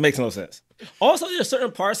 makes no sense. Also, there's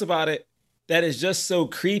certain parts about it that is just so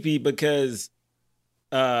creepy because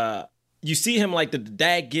you see him like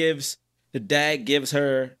gives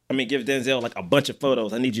Denzel like a bunch of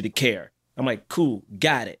photos. I need you to care. I'm like, cool,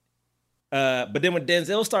 got it. But then when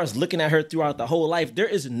Denzel starts looking at her throughout the whole life, there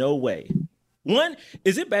is no way. One,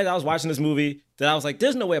 is it bad that I was watching this movie that I was like,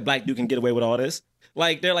 there's no way a black dude can get away with all this?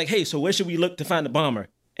 Like, they're like, hey, so where should we look to find the bomber?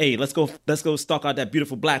 Hey, let's go stalk out that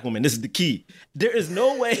beautiful black woman. This is the key. There is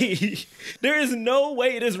no way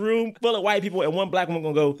this room full of white people and one black woman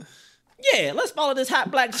gonna go, yeah, let's follow this hot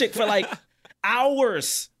black chick for like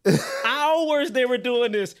hours. Hours they were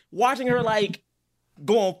doing this, watching her like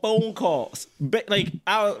go on phone calls. But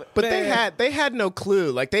they had no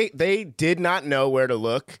clue. Like they did not know where to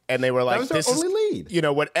look, and they were like, that was their only lead. You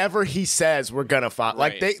know, whatever he says, we're gonna follow.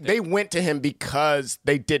 Right. Like they went to him because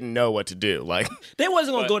they didn't know what to do. Like they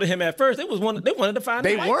wasn't gonna go to him at first. They wanted to find.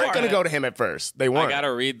 They the weren't gonna go to him at first. They weren't. I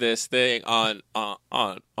gotta read this thing on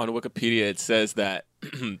Wikipedia. It says that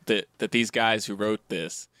that these guys who wrote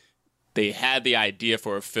this, they had the idea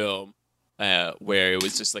for a film where it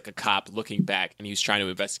was just like a cop looking back and he was trying to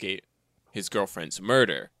investigate his girlfriend's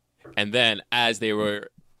murder. And then as they were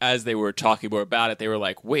talking more about it, they were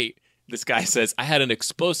like, wait, this guy says, I had an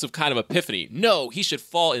explosive kind of epiphany. No, he should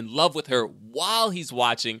fall in love with her while he's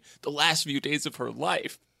watching the last few days of her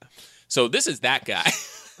life. So this is that guy.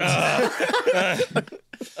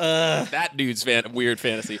 That dude's weird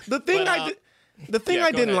fantasy. The thing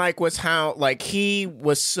I didn't like was how like he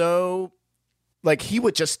was so like he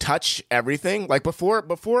would just touch everything. Like before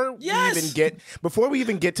we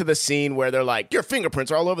even get to the scene where they're like, your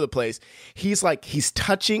fingerprints are all over the place. He's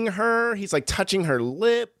touching her. He's like touching her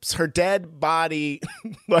lips, her dead body,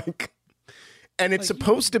 like, and it's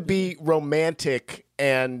supposed to be romantic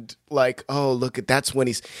and like, oh look, that's when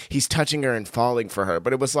he's touching her and falling for her.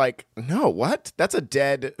 But it was like, no, what? That's a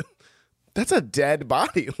dead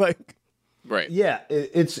body, like. Right. Yeah,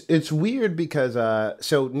 it's weird because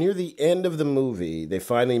so near the end of the movie, they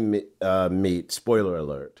finally meet. Spoiler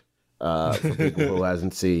alert for people who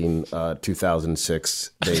hasn't seen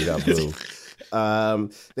 2006 Déjà Vu.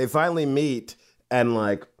 They finally meet, and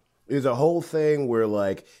like there's a whole thing where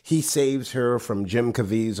like he saves her from Jim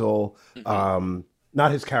Caviezel.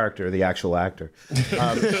 Not his character, the actual actor.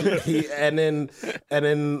 And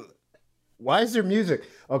then. Why is there music?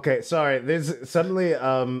 Okay, sorry. There's suddenly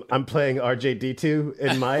I'm playing RJD2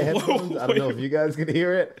 in my headphones. I don't know if you guys can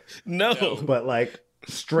hear it. No. But like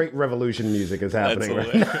straight revolution music is happening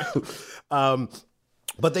right now.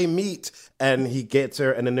 But they meet and he gets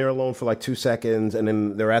her and then they're alone for like 2 seconds and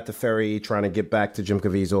then they're at the ferry trying to get back to Jim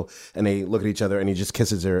Caviezel and they look at each other and he just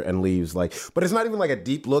kisses her and leaves. Like, but it's not even like a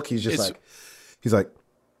deep look. He's like,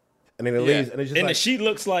 and then he leaves and it's just and she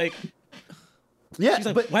looks like. Yeah,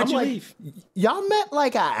 like, but why'd I'm you like, leave? Y'all met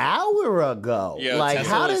like an hour ago. Yo, like, Tessa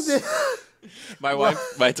how did was- this? My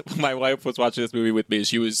wife was watching this movie with me.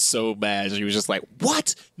 She was so mad. She was just like,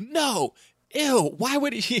 "What? No, ew! Why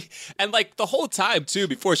would he?" And like the whole time too,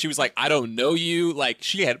 before she was like, "I don't know you." Like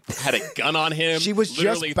she had a gun on him. She was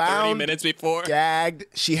literally just bound, 30 minutes before, gagged.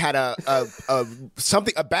 She had a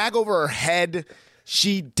bag over her head.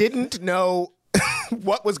 She didn't know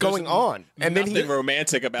what was going on, and then nothing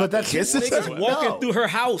romantic about. But that's this. Nigga's walking through her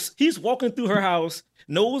house. He's walking through her house,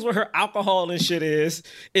 knows where her alcohol and shit is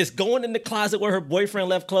going in the closet where her boyfriend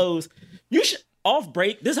left clothes. You should off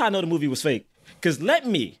break. This is how I know the movie was fake. Because let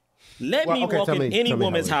me walk in any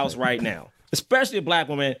woman's house right now, especially a black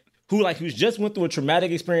woman who's just went through a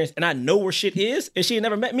traumatic experience, and I know where shit is, and she ain't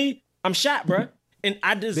never met me, I'm shot, bruh. And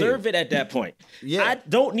I deserve it at that point. Yeah. I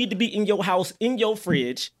don't need to be in your house, in your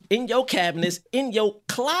fridge, in your cabinets, in your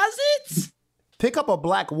closets. Pick up a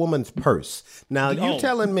black woman's purse. Now you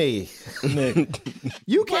telling me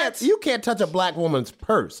you can't touch a black woman's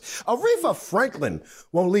purse. Aretha Franklin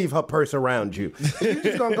won't leave her purse around you. You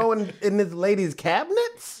just gonna go in this lady's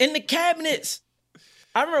cabinets? In the cabinets.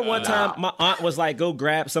 I remember one time my aunt was like, go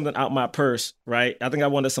grab something out my purse, right? I think I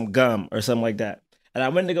wanted some gum or something like that. And I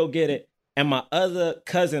went to go get it. And my other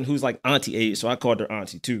cousin, who's like auntie age, so I called her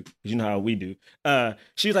auntie too, because you know how we do.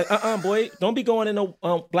 She was like, boy, don't be going in no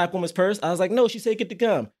black woman's purse. I was like, no, she said get the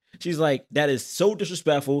gum. She's like, that is so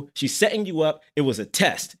disrespectful. She's setting you up. It was a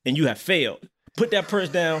test, and you have failed. Put that purse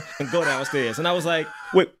down and go downstairs. And I was like,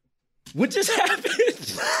 wait, what just happened?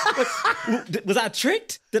 Was I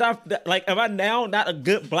tricked? Am I now not a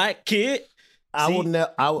good black kid? I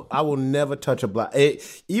will never touch a black.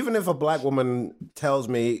 Even if a black woman tells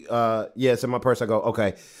me, "Yes, in my purse," I go,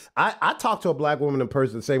 "Okay." I talk to a black woman in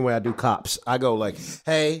person the same way I do cops. I go like,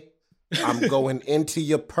 "Hey, I'm going into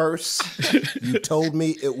your purse. You told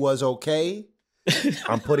me it was okay.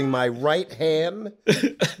 I'm putting my right hand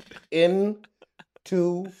into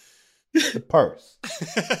the purse.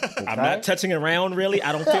 Okay? I'm not touching around really.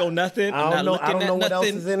 I don't feel nothing. I don't know what else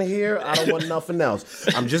is in here. I don't want nothing else.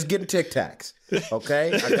 I'm just getting Tic Tacs.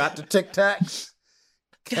 Okay, I got the Tic Tacs.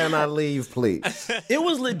 Can I leave, please? It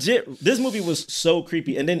was legit. This movie was so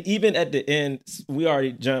creepy. And then even at the end, we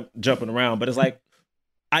already jumping around, but it's like,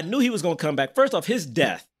 I knew he was going to come back. First off, his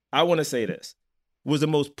death, I want to say this, was the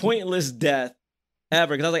most pointless death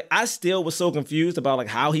ever. Because I was like, I still was so confused about like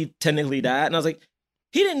how he technically died. And I was like,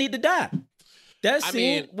 he didn't need to die. That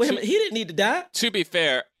scene with him, he didn't need to die. To be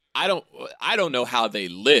fair, I don't know how they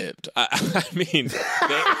lived. I mean,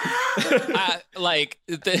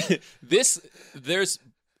 there's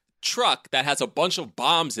truck that has a bunch of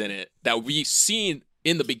bombs in it that we've seen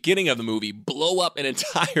in the beginning of the movie blow up an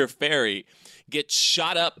entire ferry, get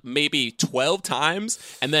shot up maybe 12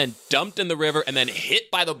 times, and then dumped in the river, and then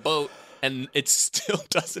hit by the boat, and it still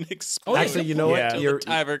doesn't explode. Actually, you know what? Until the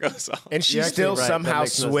timer goes off. And she still somehow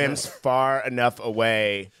swims far enough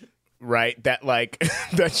away, right? That like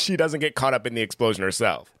that she doesn't get caught up in the explosion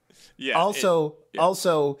herself. Yeah.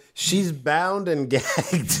 Also, she's bound and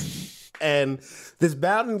gagged, and this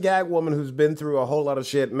bound and gagged woman who's been through a whole lot of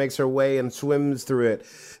shit makes her way and swims through it.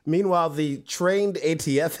 Meanwhile, the trained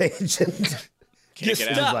ATF agent Can't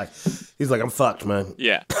get out. He's like, I'm fucked, man.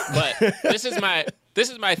 Yeah, but this is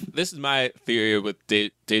my theory with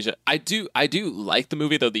Déjà. I do like the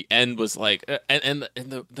movie, though. The end was like, and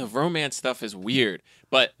the romance stuff is weird.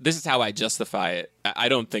 But this is how I justify it. I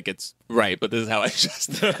don't think it's right, but this is how I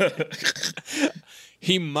justify it.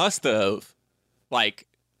 He must have like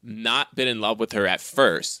not been in love with her at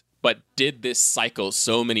first, but did this cycle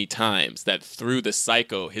so many times that through the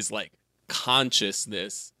cycle, his like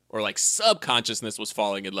consciousness or like subconsciousness was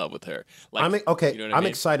falling in love with her. Like, I'm you know what I I'm mean?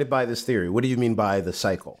 excited by this theory. What do you mean by the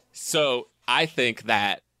cycle? So I think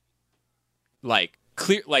that like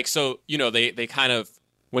clear, like, so, you know, they kind of,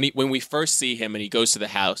 when we first see him and he goes to the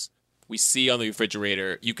house, we see on the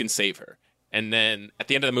refrigerator, you can save her. And then at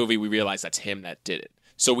the end of the movie, we realize that's him that did it.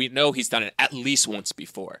 So we know he's done it at least once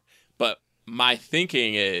before. But my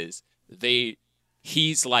thinking is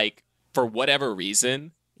he's like, for whatever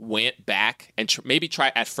reason, went back and maybe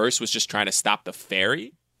at first was just trying to stop the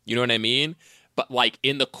ferry. You know what I mean? But like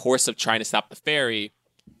in the course of trying to stop the ferry,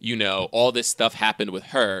 you know, all this stuff happened with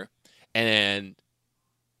her. And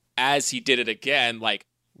as he did it again, like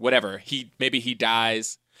whatever, maybe he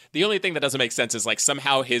dies. The only thing that doesn't make sense is like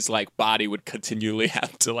somehow his like body would continually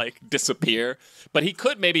have to like disappear, but he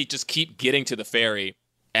could maybe just keep getting to the ferry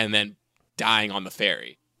and then dying on the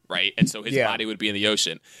ferry, right? And so his body would be in the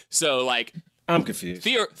ocean. So like, I'm confused.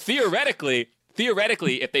 Theoretically,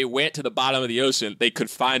 if they went to the bottom of the ocean, they could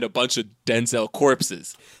find a bunch of Denzel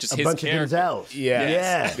corpses. Just a bunch of Denzels.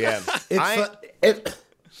 Yeah.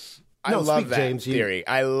 I love that James, theory.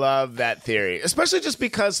 I love that theory, especially just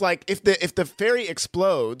because, like, if the ferry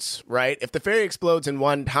explodes, right? If the ferry explodes in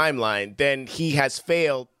one timeline, then he has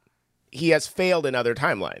failed. He has failed in other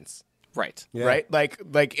timelines, right? Yeah. Right, like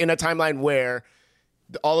in a timeline where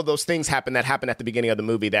all of those things happen that happen at the beginning of the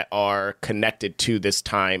movie that are connected to this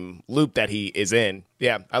time loop that he is in.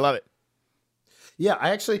 Yeah, I love it.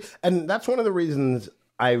 Yeah, and that's one of the reasons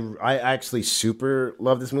I actually super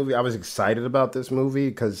love this movie. I was excited about this movie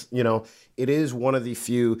because, you know, it is one of the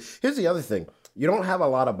few. Here's the other thing. You don't have a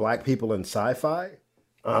lot of black people in sci-fi,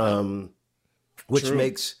 which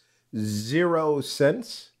makes zero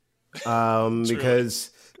sense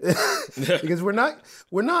because we're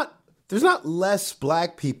not there's not less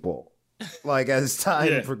black people, like, as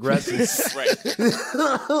time progresses.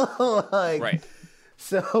 Right. Like,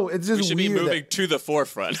 so it's just we should weird be moving to the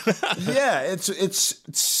forefront. Yeah,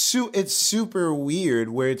 it's super weird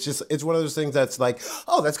where it's one of those things that's like,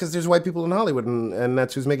 oh, that's because there's white people in Hollywood and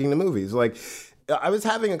that's who's making the movies. Like, I was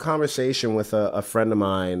having a conversation with a friend of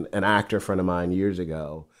mine, an actor friend of mine years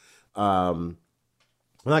ago. I'm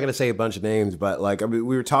not going to say a bunch of names, but like, I mean,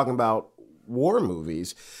 we were talking about war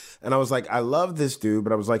movies. And I was like, I love this dude,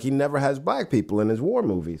 but I was like, he never has black people in his war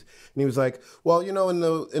movies. And he was like, well, you know, in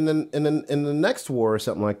the next war or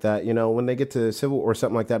something like that, you know, when they get to Civil War or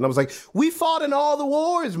something like that. And I was like, we fought in all the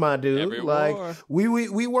wars, my dude. Every like war.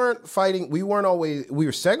 we weren't fighting. We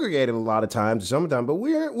were segregated a lot of times, sometimes, but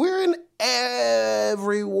we're in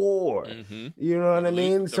every war. Mm-hmm. You know what I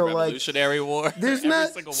mean? The Revolutionary War. There's not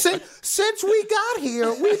since we got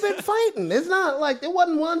here, we've been fighting. It's not like there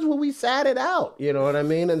wasn't ones where we sat it out. You know what I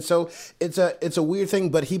mean? And so it's a weird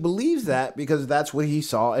thing, but he believes that because that's what he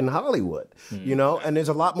saw in Hollywood. You know, and there's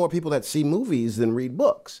a lot more people that see movies than read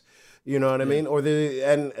books. You know what I mean? Or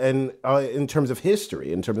in terms of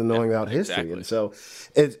history, in terms of knowing about history. And so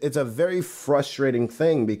it's a very frustrating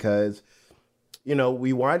thing because, you know,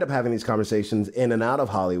 we wind up having these conversations in and out of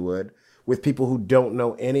Hollywood with people who don't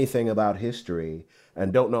know anything about history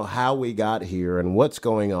and don't know how we got here and what's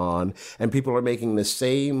going on. And people are making the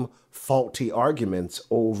same faulty arguments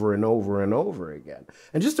over and over and over again.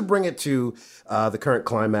 And just to bring it to the current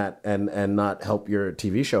climate and not help your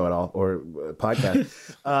TV show at all or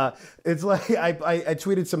podcast, it's like I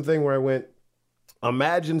tweeted something where I went,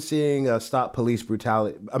 imagine seeing a stop police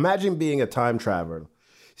brutality. Imagine being a time traveler,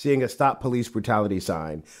 seeing a stop police brutality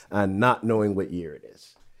sign and not knowing what year it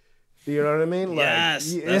is. You know what I mean?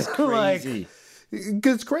 Yes, like, that's crazy.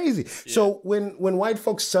 It's crazy. Yeah. So when white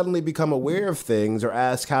folks suddenly become aware of things or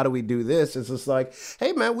ask, how do we do this? It's just like,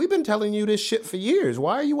 hey, man, we've been telling you this shit for years.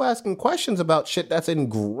 Why are you asking questions about shit that's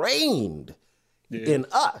ingrained in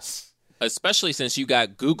us? Especially since you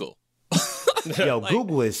got Google. Yo, like,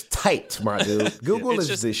 Google is tight, my dude. Google is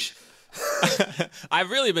just this. I've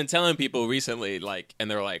really been telling people recently, like,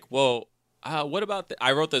 and they're like, well, what about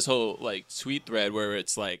I wrote this whole like tweet thread where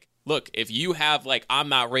it's like, look, if you have like, I'm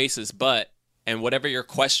not racist, but, and whatever your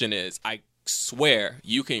question is, I swear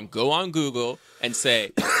you can go on Google and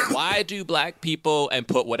say, why do black people, and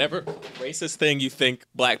put whatever racist thing you think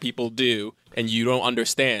black people do and you don't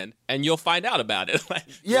understand, and you'll find out about it. Like,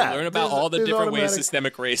 you'll learn about all the different ways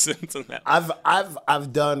systemic racism and that.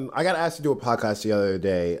 I've done. I got asked to do a podcast the other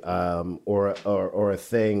day, or a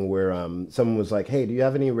thing where someone was like, "Hey, do you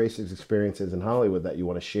have any racist experiences in Hollywood that you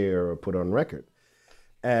want to share or put on record?"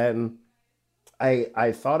 And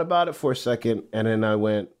I thought about it for a second, and then I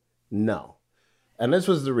went, "No." And this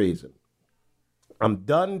was the reason. I'm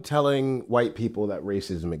done telling white people that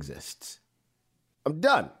racism exists. I'm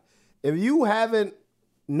done. If you haven't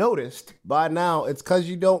noticed by now, it's because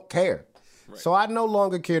you don't care. Right. So I no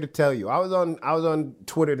longer care to tell you. I was on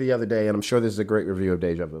Twitter the other day, and I'm sure this is a great review of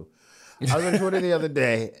Déjà Vu. I was on Twitter the other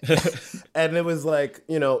day, and it was like,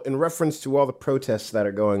 you know, in reference to all the protests that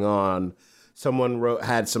are going on, someone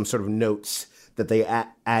had some sort of notes that they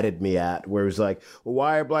added me at, where it was like, well,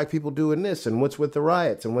 why are black people doing this? And what's with the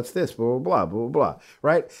riots? And what's this? Blah, blah, blah, blah, blah,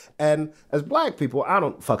 right? And as black people, I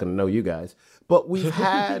don't fucking know you guys, but we've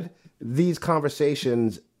had these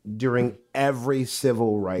conversations during every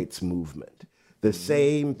civil rights movement. The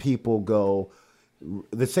same people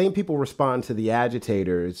respond to the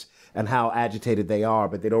agitators and how agitated they are,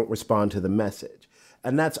 but they don't respond to the message.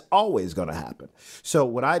 And that's always going to happen. So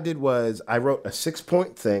what I did was I wrote a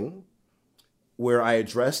 6-point thing where I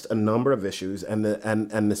addressed a number of issues, and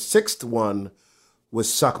the sixth one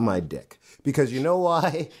was suck my dick. Because you know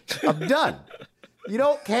why? I'm done. You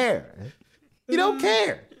don't care. You don't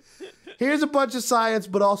care. Here's a bunch of science,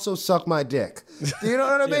 but also suck my dick. You know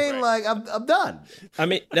what I mean? Right. Like, I'm done. I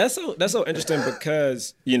mean, that's so interesting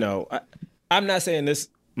because, you know, I'm not saying this,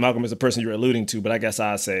 Malcolm, is the person you're alluding to, but I guess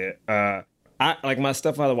I'll say it. I like, my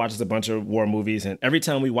stepfather watches a bunch of war movies, and every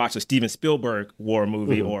time we watch a Steven Spielberg war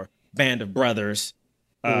movie or Band of Brothers,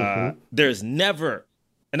 there's never,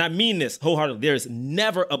 and I mean this wholeheartedly, there's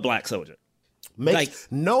never a black soldier. Makes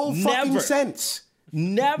no fucking sense.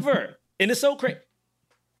 Never. And it's so crazy.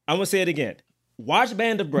 I'm going to say it again. Watch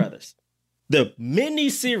Band of Brothers. The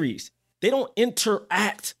mini-series, they don't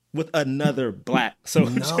interact with another black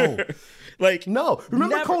soldier. No.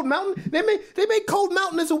 Remember never. Cold Mountain? They made Cold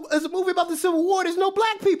Mountain as a movie about the Civil War. There's no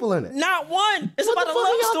black people in it. Not one. It's what about a love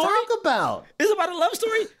story. Talk about? It's about a love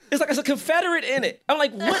story. It's like it's a Confederate in it. I'm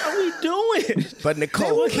like, what are we doing? But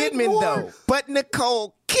Nicole Kidman, though.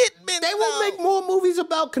 They will make more movies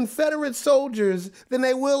about Confederate soldiers than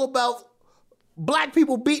they will about black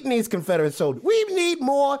people beating these Confederate soldiers. We need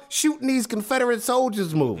more shooting these Confederate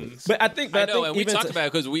soldiers movies. But I think, and we talked about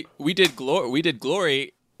it because we did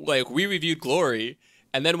Glory. Like, we reviewed Glory.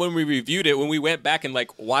 And then when we reviewed it, when we went back and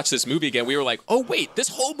like watched this movie again, we were like, "Oh wait, this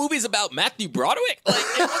whole movie's about Matthew Broderick? Like,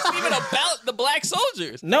 it wasn't even about the black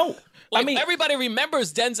soldiers." No, like, I mean, everybody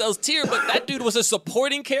remembers Denzel's tear, but that dude was a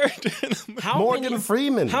supporting character. Morgan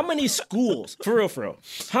Freeman. How many schools, for real,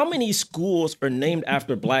 how many schools are named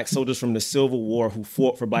after black soldiers from the Civil War who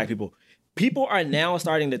fought for black people? People are now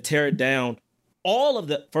starting to tear down all of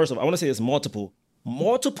the. First of all, I want to say it's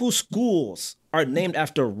multiple schools are named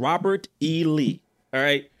after Robert E. Lee. All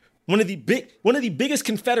right, one of the biggest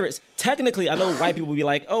Confederates. Technically, I know white people will be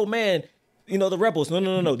like, "Oh man, the rebels."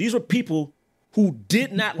 No. These were people who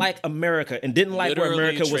did not like America and didn't like Literally where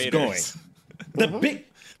America traitors. was going.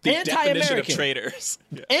 The anti-American. Definition of traitors.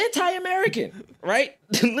 Anti-American, right?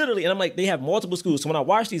 Literally, and I'm like, they have multiple schools. So when I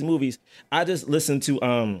watch these movies, I just listen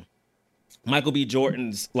to Michael B.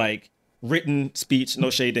 Jordan's written speech. No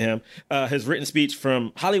shade to him. His written speech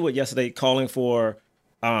from Hollywood yesterday, calling for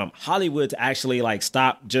Hollywood to actually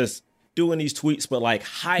stop just doing these tweets, but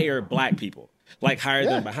hire black people, hire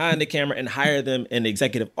them behind the camera and hire them in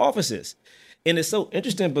executive offices. And it's so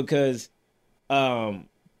interesting because, again,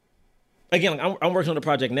 I'm working on a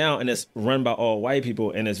project now and it's run by all white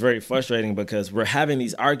people. And it's very frustrating because we're having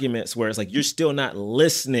these arguments where it's like, you're still not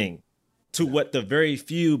listening to what the very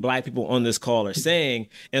few black people on this call are saying.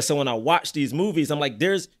 And so when I watch these movies, I'm like,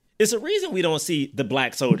 it's a reason we don't see the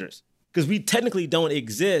black soldiers. Because we technically don't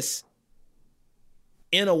exist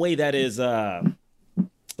in a way that is,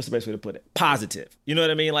 what's the best way to put it? Positive. You know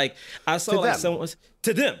what I mean? I saw someone's,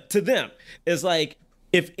 to them. It's like,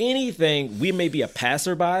 if anything, we may be a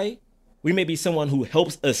passerby. We may be someone who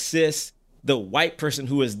helps assist the white person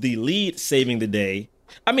who is the lead saving the day.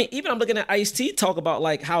 I mean, even I'm looking at Ice-T talk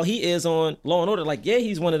about how he is on Law and Order. Yeah,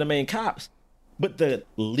 he's one of the main cops. But the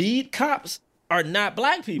lead cops are not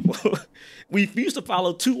black people. We used to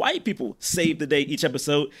follow two white people save the day each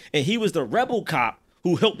episode, and he was the rebel cop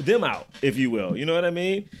who helped them out, if you will. You know what I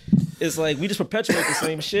mean? It's like we just perpetuate the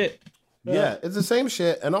same shit. Yeah, it's the same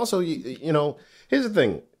shit. And also, here's the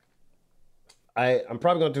thing. I'm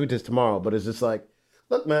probably going to tweet this tomorrow, but it's just like,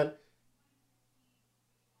 look, man,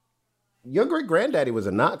 your great granddaddy was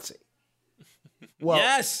a Nazi. Well,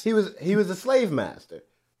 yes, he was a slave master.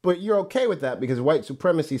 But you're okay with that because white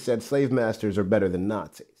supremacy said slave masters are better than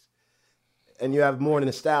Nazis. And you have more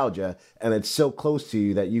nostalgia, and it's so close to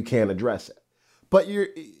you that you can't address it. But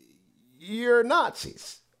you're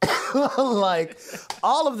Nazis.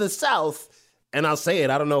 All of the South, and I'll say it,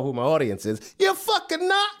 I don't know who my audience is, you're fucking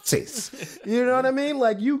Nazis. You know what I mean?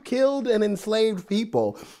 You killed and enslaved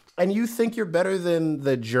people, and you think you're better than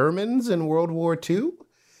the Germans in World War II?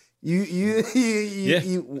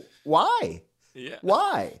 Why? Yeah.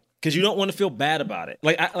 Why? Because you don't want to feel bad about it.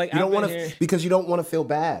 Because you don't want to feel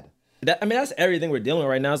bad. That's everything we're dealing with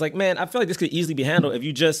right now. It's like, man, I feel like this could easily be handled if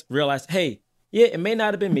you just realize, hey, yeah, it may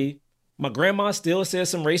not have been me. My grandma still says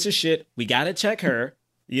some racist shit. We gotta check her,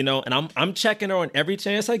 and I'm checking her on every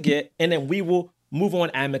chance I get, and then we will move on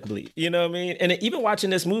amicably. You know what I mean? And even watching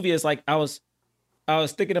this movie, it's like I was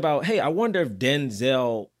thinking about, hey, I wonder if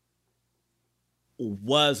Denzel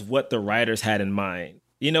was what the writers had in mind.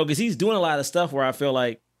 Because he's doing a lot of stuff where I feel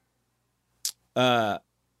like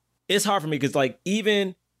it's hard for me because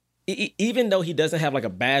even though he doesn't have a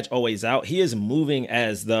badge always out, he is moving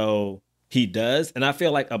as though he does. And I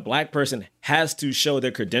feel like a black person has to show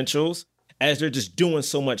their credentials as they're just doing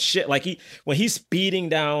so much shit. When he's speeding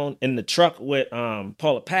down in the truck with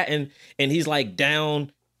Paula Patton and he's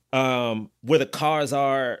down where the cars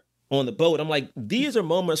are on the boat, I'm like, these are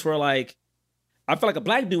moments where I feel like a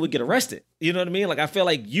black dude would get arrested. You know what I mean? I feel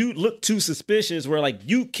like you look too suspicious where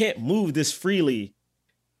you can't move this freely.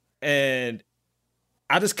 And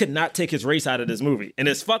I just could not take his race out of this movie. And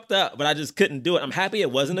it's fucked up, but I just couldn't do it. I'm happy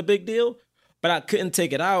it wasn't a big deal, but I couldn't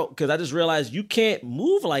take it out because I just realized you can't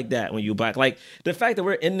move like that when you're black. The fact that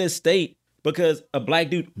we're in this state because a black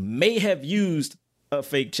dude may have used a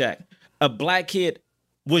fake check. A black kid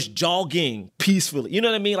was jogging peacefully. You know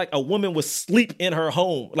what I mean? A woman was asleep in her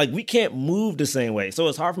home. We can't move the same way. So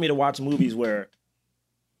it's hard for me to watch movies where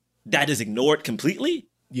that is ignored completely.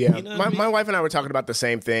 Yeah. You know my wife and I were talking about the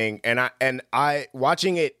same thing, and I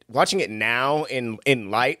watching it now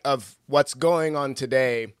in light of what's going on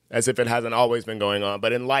today, as if it hasn't always been going on,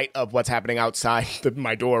 but in light of what's happening outside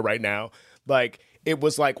my door right now, it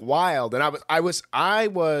was wild. And I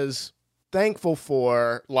was thankful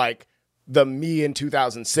for the me in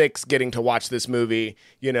 2006 getting to watch this movie,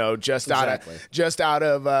 you know, just out of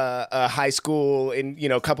high school and, you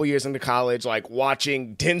know, a couple years into college, like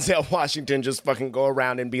watching Denzel Washington just fucking go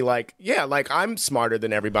around and be like, yeah, like I'm smarter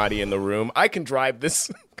than everybody in the room. I can drive this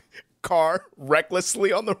car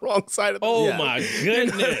recklessly on the wrong side of the road. Oh my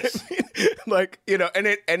goodness. You know what I mean? Like, you know,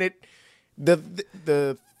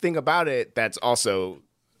 the thing about it that's also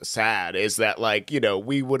sad is that, like, you know,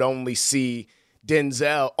 we would only see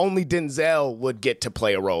only Denzel would get to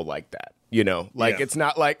play a role like that, you know? Like, it's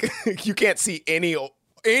not like you can't see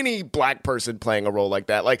any black person playing a role like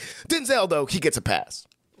that. Like, Denzel, though, he gets a pass.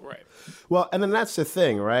 Right. Well, and then that's the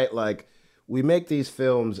thing, right? Like, we make these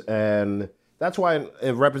films, and that's why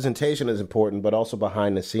representation is important, but also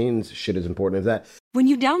behind the scenes shit is important. Is that When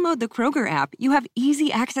you download the Kroger app, you have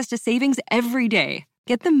easy access to savings every day.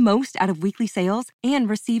 Get the most out of weekly sales and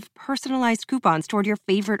receive personalized coupons toward your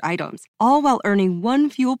favorite items, all while earning 1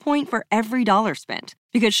 fuel point for every $1 spent.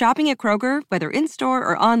 Because shopping at Kroger, whether in-store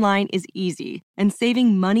or online, is easy, and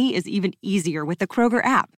saving money is even easier with the Kroger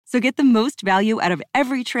app. So get the most value out of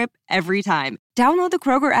every trip, every time. Download the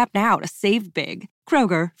Kroger app now to save big.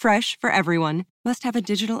 Kroger, fresh for everyone. Must have a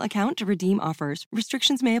digital account to redeem offers.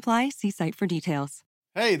 Restrictions may apply. See site for details.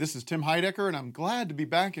 Hey, this is Tim Heidecker, and I'm glad to be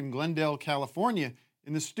back in Glendale, California,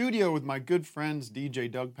 in the studio with my good friends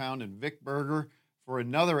DJ Doug Pound and Vic Berger for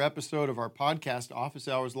another episode of our podcast, Office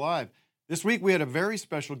Hours Live. This week we had a very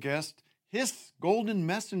special guest, Hiss Golden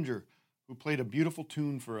Messenger, who played a beautiful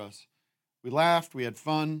tune for us. We laughed, we had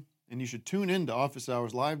fun, and you should tune in to Office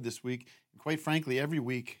Hours Live this week, and quite frankly, every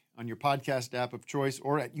week on your podcast app of choice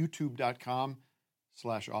or at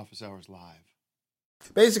youtube.com/Office Hours Live.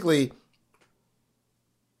 basically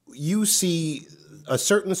you see a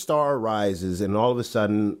certain star rises, and all of a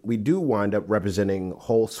sudden we do wind up representing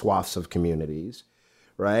whole swaths of communities,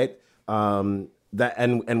 right? That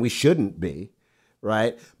and we shouldn't be,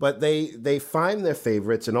 right? But they find their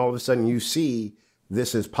favorites, and all of a sudden you see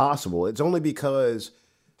this is possible. It's only because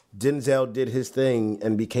Denzel did his thing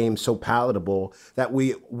and became so palatable that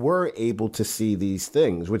we were able to see these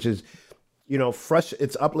things, which is, you know,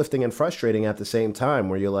 it's uplifting and frustrating at the same time,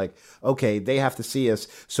 where you're like, okay, they have to see us.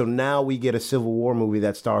 So now we get a Civil War movie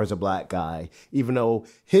that stars a black guy, even though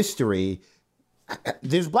history,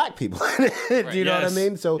 there's black people in it. Right. You know what I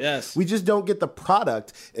mean? So we just don't get the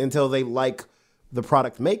product until they like the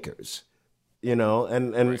product makers, you know?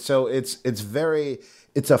 And so it's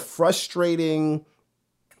a frustrating,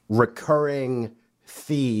 recurring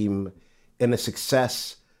theme in the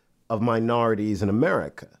success of minorities in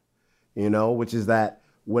America. You know, which is that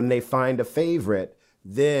when they find a favorite,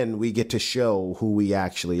 then we get to show who we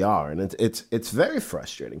actually are, and it's very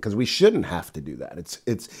frustrating because we shouldn't have to do that.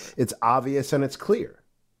 It's obvious and it's clear.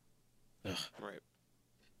 Ugh. Right.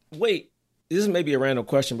 Wait, this is maybe a random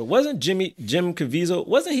question, but wasn't Jim Caviezel?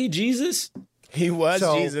 Wasn't he Jesus? He was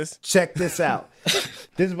Jesus. Check this out.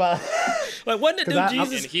 This is my like wasn't it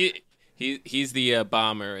Jesus? And he's the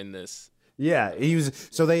bomber in this. Yeah, he was.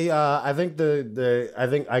 So they, I think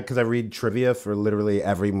because I read trivia for literally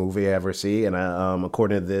every movie I ever see, and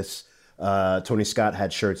according to this, Tony Scott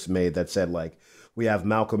had shirts made that said like, "We have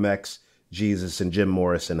Malcolm X, Jesus, and Jim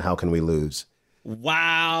Morrison. How can we lose?"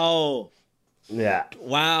 Wow. Yeah.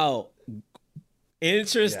 Wow.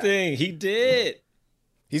 Interesting. Yeah. He did.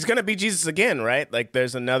 He's gonna be Jesus again, right? Like,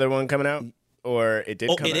 there's another one coming out. Or it did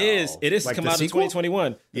come out. It is like come out in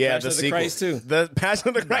 2021. The Passion of the Christ 2. The Passion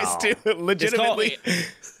of the Christ 2, legitimately.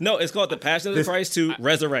 It's called The Passion of the Christ 2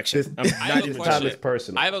 Resurrection. I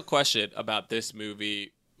have a question about this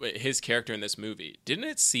movie, his character in this movie. Didn't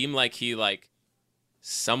it seem like he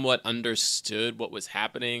somewhat understood what was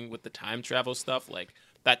happening with the time travel stuff? Like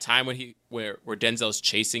that time where Denzel's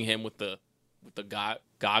chasing him with the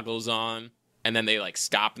goggles on. And then they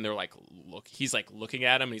stop and they're like, look, he's looking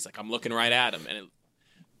at him and he's like, I'm looking right at him. And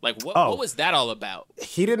what was that all about?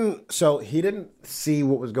 He didn't see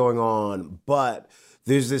what was going on, but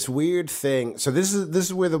there's this weird thing. So this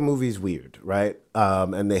is where the movie's weird, right?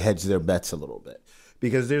 And they hedge their bets a little bit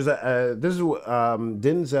because Denzel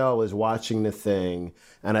is watching the thing.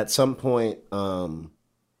 And at some point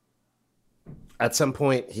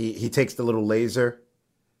he takes the little laser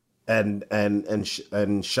and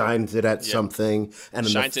shines it at something, and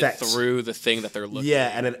shines it through the thing that they're looking at.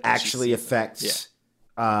 Yeah, and it actually affects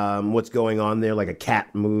what's going on there, like a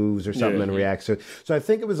cat moves or something and reacts to it. So I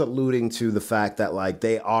think it was alluding to the fact that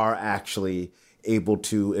they are actually able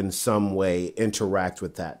to in some way interact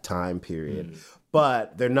with that time period,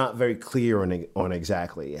 but they're not very clear on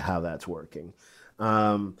exactly how that's working.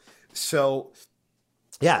 So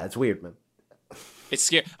yeah, it's weird, man. It's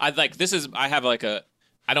scary. I have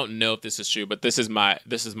I don't know if this is true, but this is my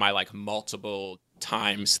like multiple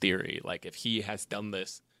times theory. Like if he has done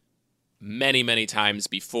this many, many times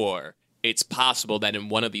before, it's possible that in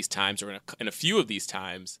one of these times or in a few of these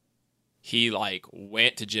times, he like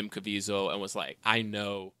went to Jim Caviezel and was like, I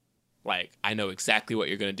know exactly what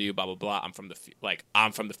you're gonna do, blah blah blah. I'm from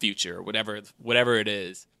the future, or whatever it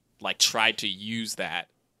is. Like tried to use that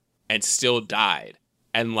and still died.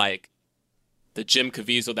 And like the Jim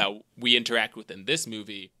Caviezel that we interact with in this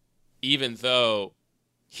movie, even though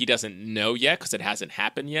he doesn't know yet because it hasn't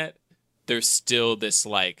happened yet, there's still this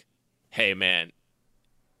like, hey man,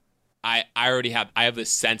 I have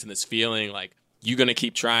this sense and this feeling like you're gonna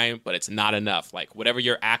keep trying, but it's not enough. Like whatever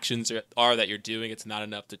your actions are that you're doing, it's not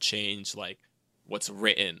enough to change like what's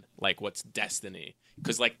written, like what's destiny.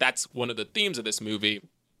 Because like that's one of the themes of this movie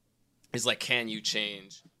is like, can you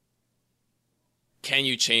change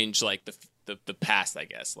like the past, I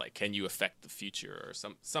guess? Like, can you affect the future or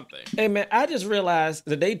something? Hey, man, I just realized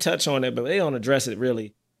that they touch on it, but they don't address it,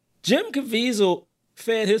 really. Jim Caviezel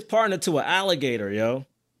fed his partner to an alligator, yo.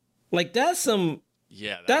 Like, that's some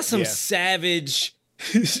savage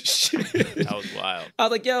shit. That was wild. I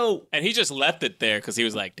was like, yo. And he just left it there because he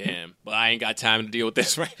was like, damn, but I ain't got time to deal with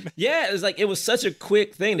this right now. Yeah, it was such a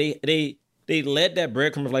quick thing. They led that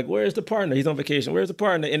breadcrumb of like, where's the partner? He's on vacation. Where's the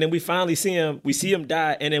partner? And then we finally see him. We see him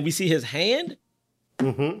die, and then we see his hand.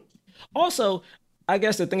 Mm-hmm. Also, I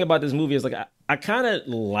guess the thing about this movie is like I kind of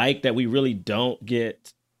like that we really don't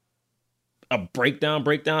get a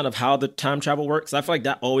breakdown of how the time travel works. I feel like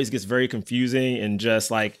that always gets very confusing and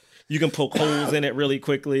just like you can poke holes in it really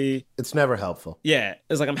quickly. It's never helpful. Yeah,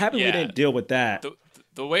 it's like I'm happy we didn't deal with that.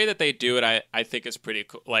 The way that they do it, I think is pretty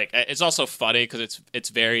cool. Like, it's also funny because it's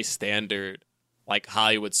very standard, like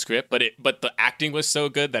Hollywood script. But the acting was so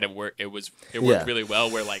good that it worked. It worked really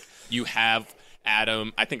well. Where like you have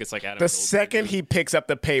Adam, I think it's like Adam. The second he picks up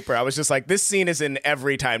the paper, I was just like, this scene is in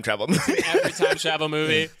every time travel movie. Every time travel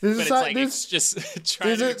movie. It's just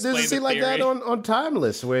trying to explain there's a scene like that on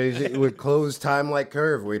Timeless where with closed time like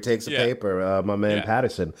curve where he takes a paper, my man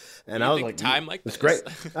Patterson. And I was like, time like it's great.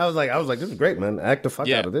 I was like, this is great, man. Act the fuck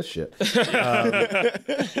out of this shit. And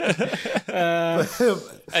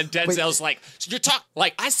Denzel's like, you're talking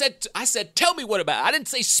like I said, tell me what about it. I didn't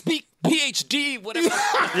say speak PhD, whatever.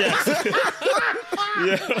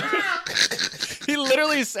 He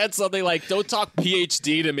literally said something like, don't talk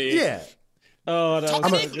PhD to me. Yeah. Oh, no.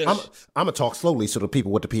 I'm gonna talk slowly so the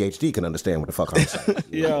people with the PhD can understand what the fuck I'm saying.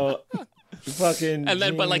 Yo. Fucking and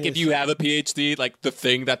then, but like if you have a PhD, like the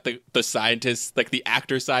thing that the scientist, like the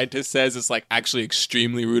actor scientist says is like actually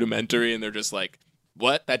extremely rudimentary, and they're just like,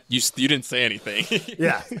 what? That you didn't say anything.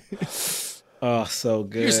 Yeah. Oh, so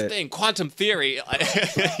good. Here's the thing, quantum theory.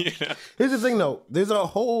 You know? Here's the thing, though. There's a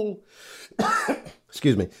hole.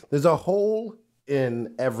 Excuse me. There's a hole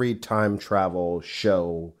in every time travel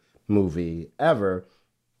show, movie ever,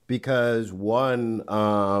 because one,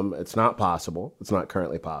 it's not possible. It's not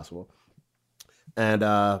currently possible, and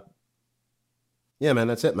yeah, man,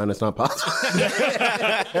 that's it, man. It's not possible.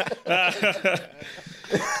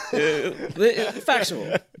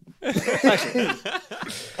 Factual.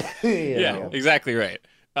 Yeah, exactly right.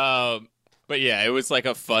 But yeah, it was like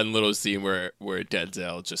a fun little scene where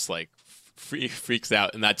Denzel just like freaks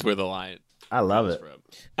out, and that's where the line. I love it. From.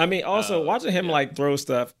 I mean, also watching him like throw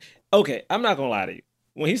stuff. Okay, I'm not gonna lie to you.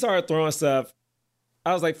 When he started throwing stuff,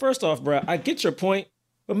 I was like, first off, bro, I get your point,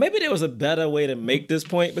 but maybe there was a better way to make this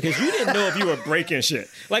point because you didn't know if you were breaking shit.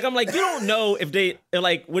 Like, I'm like, you don't know if they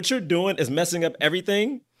like what you're doing is messing up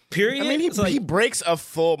everything. Period. I mean, he breaks a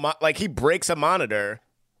full he breaks a monitor.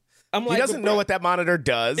 I'm like, he doesn't know what that monitor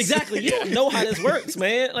does. Exactly. You don't know how this works,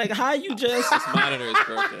 man. Like, how you just this monitor is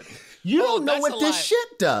broken. You don't know what this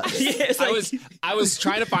shit does. Yeah, I was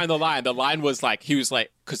trying to find the line. The line was like, he was like,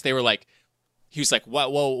 because they were like, he was like,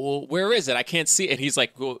 what? Well, where is it? I can't see it. And he's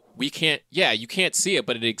like, well, we can't. Yeah, you can't see it,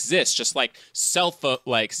 but it exists, just like cell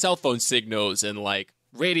phone signals and like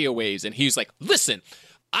radio waves. And he was like, listen,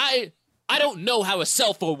 I don't know how a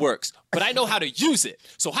cell phone works, but I know how to use it.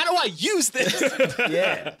 So how do I use this?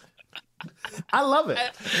 Yeah. I love it.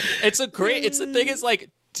 It's the thing is like,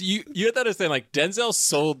 you have to understand, like, Denzel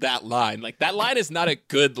sold that line. Like, that line is not a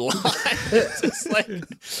good line. It's just like,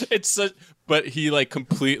 but he like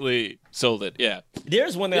completely sold it. Yeah.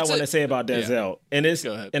 There's one thing I want to say about Denzel, and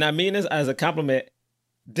and I mean this as a compliment.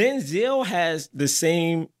 Denzel has the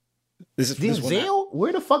same. Denzel?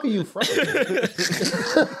 Where the fuck are you from?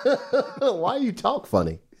 Why you talk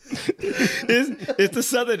funny? It's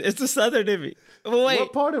the southern in me. Wait,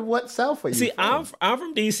 what part of what South are you from? I'm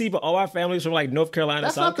from DC, but all our family's from like North Carolina,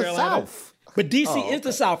 That's South not Carolina. The South. But DC is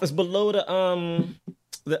the South. It's below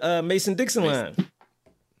the Mason-Dixon line.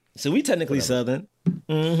 So we technically Southern.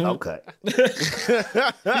 Mm-hmm. Okay.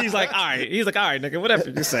 He's like, all right, nigga, whatever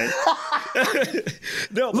you say.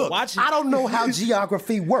 No, Look, watching. I don't know how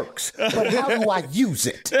geography works, but how do I use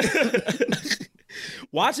it?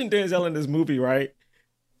 Watching Denzel in this movie, right?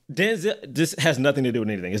 Denzel, this has nothing to do with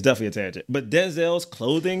anything. It's definitely a tangent. But Denzel's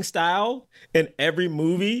clothing style in every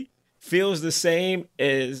movie feels the same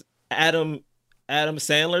as Adam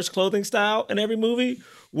Sandler's clothing style in every movie,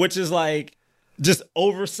 which is like just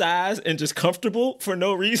oversized and just comfortable for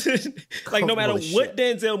no reason. Like no matter what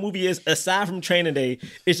Denzel movie is, aside from Training Day,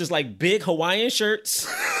 it's just like big Hawaiian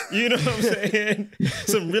shirts. You know what I'm saying?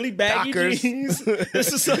 Some really baggy jeans. It's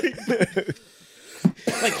just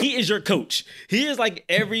like he is your coach. He is like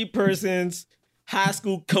every person's high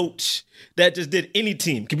school coach that just did any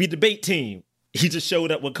team. Could be debate team. He just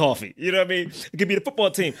showed up with coffee. You know what I mean? It could be the football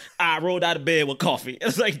team. I rolled out of bed with coffee.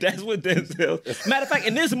 It's like, that's what Denzel. Matter of fact,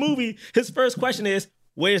 in this movie, his first question is,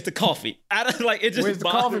 where's the coffee? Where's the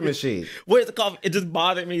coffee machine? Where's the coffee? It just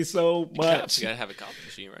bothered me so much. You gotta have a coffee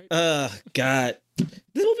machine, right? God.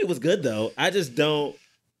 This movie was good, though.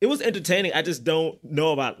 It was entertaining. I just don't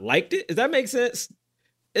know if I liked it. Does that make sense?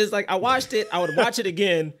 It's like, I watched it. I would watch it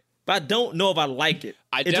again. But I don't know if I like it.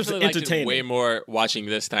 I definitely liked it way more watching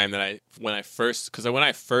this time than when I first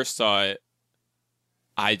saw it.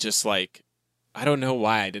 I just like, I don't know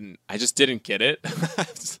why I just didn't get it.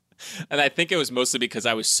 And I think it was mostly because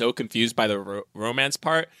I was so confused by the romance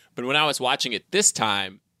part. But when I was watching it this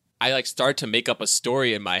time, I like started to make up a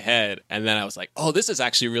story in my head. And then I was like, oh, this is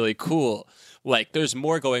actually really cool. Like there's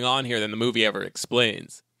more going on here than the movie ever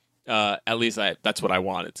explains. At least that's what I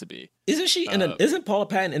want it to be. Isn't she isn't Paula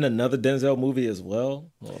Patton in another Denzel movie as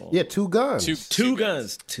well? Yeah, Two Guns. Two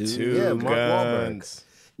Guns. Yeah, Mark Wahlberg.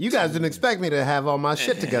 You guys didn't expect me to have all my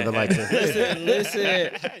shit together like this.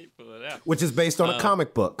 Listen. Which is based on a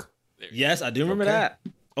comic book. Yes, I do remember that.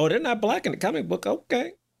 Oh, they're not black in the comic book.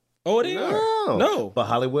 Okay. Oh, they are. No. But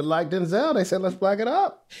Hollywood liked Denzel. They said, let's black it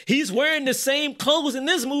up. He's wearing the same clothes in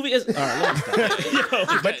this movie as... All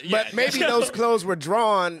right, but maybe those clothes were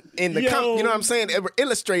drawn in the comic. You know what I'm saying? They were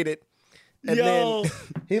illustrated. And then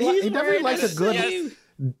he definitely likes a good...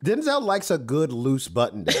 Denzel likes a good loose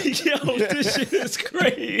button down. Yo, this shit is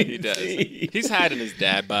crazy. He does. He's hiding his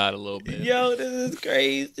dad bod a little bit. Yo, this is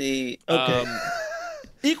crazy. Okay.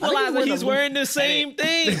 Equalizer, he's wearing the same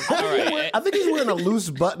thing. I think he's wearing a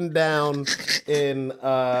loose button down in...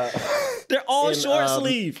 They're all short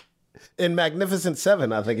sleeve. In Magnificent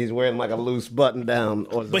Seven, I think he's wearing like a loose button down.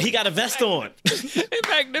 But he got a vest on. In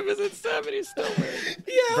Magnificent Seven, he's still wearing...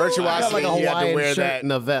 Virtuosity, like a Hawaiian shirt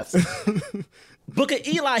and a vest. Book of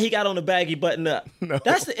Eli, he got on the baggy button up. No.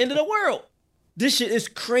 That's the end of the world. This shit is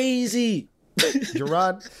crazy.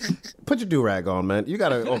 Gerard, put your do-rag on, man. You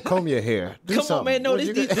gotta comb your hair. Come on, man. No, this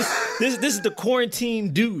is the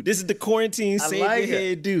quarantine dude. This is the quarantine save your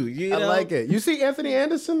head dude. You know? I like it. You see Anthony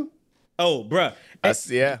Anderson? Oh, bruh.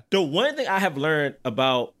 Yeah. The one thing I have learned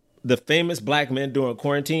about the famous black men during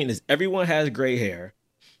quarantine is everyone has gray hair.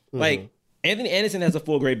 Mm-hmm. Like, Anthony Anderson has a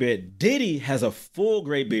full gray beard. Diddy has a full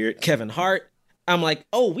gray beard. Kevin Hart. I'm like,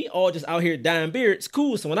 oh, we all just out here dyeing beards.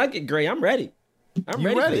 Cool. So when I get gray, I'm ready. I'm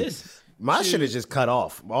ready for this. My shit is just cut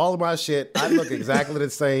off. All of my shit, I look exactly the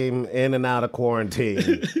same in and out of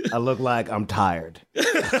quarantine. I look like I'm tired.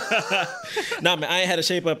 Nah, man, I ain't had to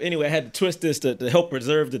shape up anyway. I had to twist this to help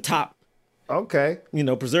preserve the top. Okay. You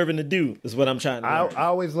know, preserving the do is what I'm trying to do. I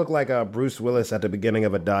always look like Bruce Willis at the beginning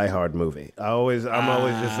of a Die Hard movie. I'm always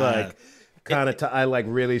just like, kind of, I like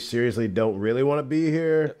really seriously don't really want to be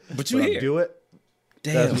here. But you here. Do it.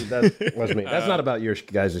 Damn. That's me. That's not about your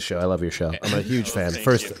guys' show. I love your show. I'm a huge fan.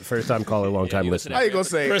 First time caller, long time listener. How you gonna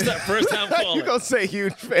say? First time caller. You gonna say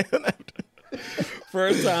huge fan?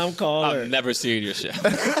 First time caller. I've never seen your show.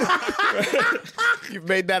 You've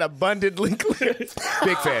made that abundantly clear.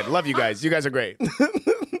 Big fan. Love you guys. You guys are great.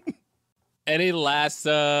 Any last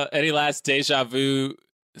deja vu?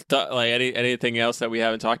 Anything else that we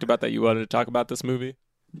haven't talked about that you wanted to talk about this movie?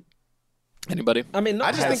 Anybody? I mean,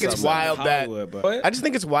 I just think it's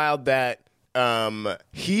wild that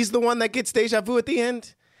he's the one that gets deja vu at the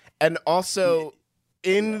end, and also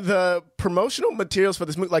in the promotional materials for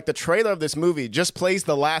this movie, like the trailer of this movie, just plays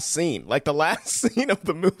the last scene. Like the last scene of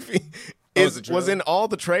the movie was in all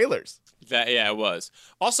the trailers. It was.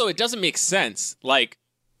 Also, it doesn't make sense. Like,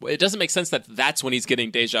 it doesn't make sense that that's when he's getting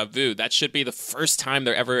deja vu. That should be the first time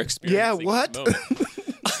they're ever experiencing. Yeah, what?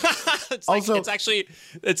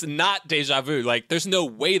 It's not deja vu. Like, there's no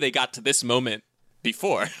way they got to this moment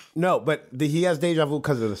before. No, but he has deja vu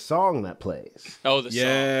because of the song that plays. Oh, the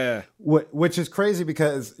song. Which is crazy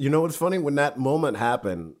because, you know what's funny? When that moment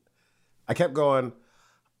happened, I kept going,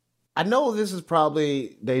 I know this is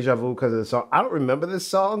probably deja vu because of the song. I don't remember this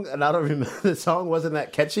song, and I don't remember the song wasn't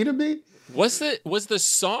that catchy to me. Wasn't the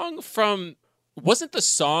song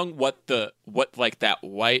what like that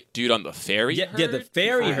white dude on the ferry heard? Yeah, the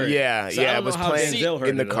ferry heard. Yeah, So I it don't was know how playing Denzel heard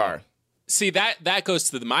in the it, car. See, that goes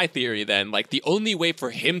to my theory then. Like, the only way for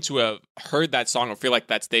him to have heard that song or feel like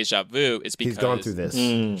that's deja vu is because He's gone through this.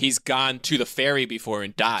 He's gone to the ferry before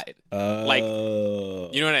and died. Like,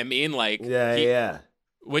 you know what I mean? Like, yeah.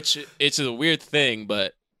 Which it's a weird thing,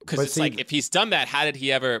 but because it's like, if he's done that, how did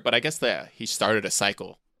he ever? But I guess he started a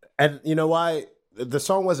cycle. And you know why? The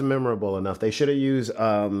song wasn't memorable enough. They should have used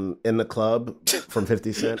 "In the Club" from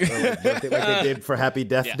 50 Cent, like they did for Happy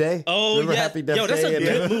Death Day. Oh, remember yeah. Happy Death Yo, that's Day? a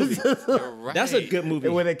good movie. Right. That's a good movie.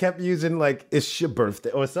 And when they kept using like "It's your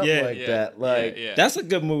birthday" or something like that, like that's a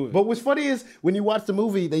good movie. But what's funny is when you watch the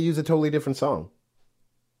movie, they use a totally different song.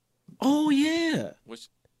 Oh yeah.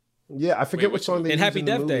 Yeah, I forget which song they use Happy in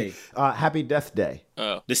the Death movie. Day. Happy Death Day.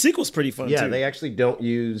 Oh. The sequel's pretty fun too. Yeah, they actually don't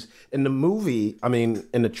use in the movie. I mean,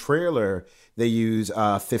 in the trailer, they use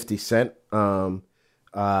 50 Cent. In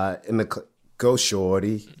the Go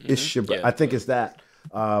Shorty, it's your. I think it's that.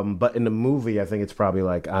 But in the movie, I think it's probably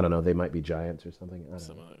like I don't know. They might be giants or something. I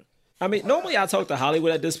don't know. I mean, normally I talk to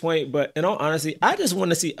Hollywood at this point, but in all honesty, I just want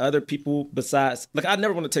to see other people besides. Like, I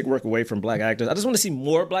never want to take work away from black actors. I just want to see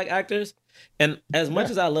more black actors. And as much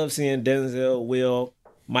as I love seeing Denzel, Will,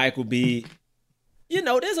 Michael B,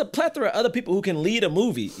 there's a plethora of other people who can lead a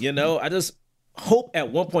movie. I just hope at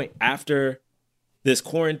one point after this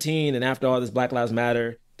quarantine and after all this Black Lives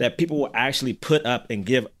Matter that people will actually put up and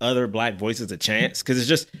give other black voices a chance. Because it's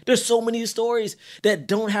just, there's so many stories that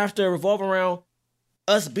don't have to revolve around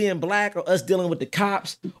us being black or us dealing with the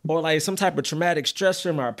cops or like some type of traumatic stress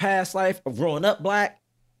from our past life of growing up black.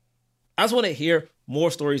 I just want to hear more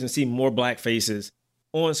stories and see more black faces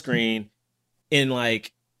on screen in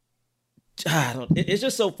like, it's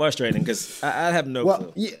just so frustrating because I have no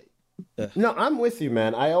clue. Yeah. No, I'm with you,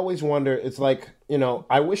 man. I always wonder, it's like,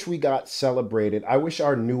 I wish we got celebrated. I wish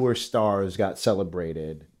our newer stars got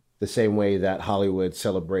celebrated the same way that Hollywood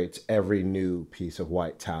celebrates every new piece of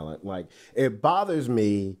white talent. Like, it bothers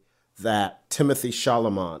me that Timothy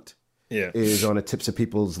Chalamet is on the tips of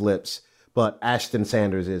people's lips, but Ashton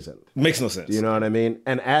Sanders isn't. Makes no sense. You know what I mean?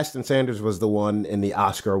 And Ashton Sanders was the one in the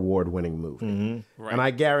Oscar award-winning movie. Mm-hmm. Right. And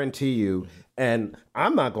I guarantee you, and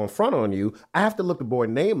I'm not going to front on you, I have to look the boy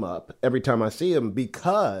name up every time I see him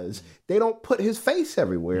because they don't put his face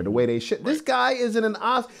everywhere the way they should. This guy is in an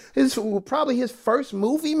Oscar, probably his first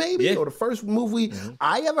movie maybe, or the first movie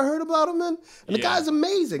I ever heard about him in. And the guy's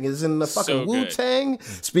amazing. He's in the fucking Wu-Tang.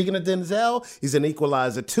 Speaking of Denzel, he's in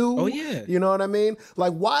Equalizer 2. Oh, yeah. You know what I mean?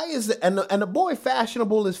 Like, why is it, and the boy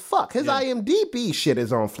fashionable as fuck. His IMDb shit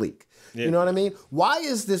is on fleek. You know what I mean? Why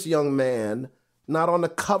is this young man not on the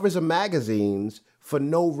covers of magazines for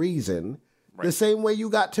no reason, the same way you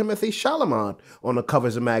got Timothy Chalamet on the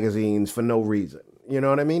covers of magazines for no reason? You know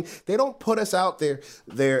what I mean? They don't put us out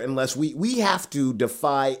there unless we have to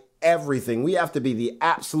defy everything. We have to be the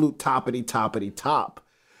absolute toppity top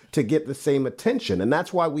to get the same attention. And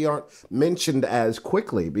that's why we aren't mentioned as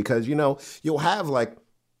quickly because, you'll have like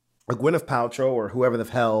a Gwyneth Paltrow or whoever the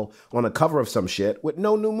hell on a cover of some shit with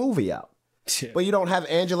no new movie out. But you don't have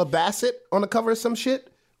Angela Bassett on the cover of some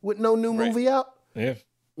shit with no new movie out. Yeah.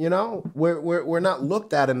 We're not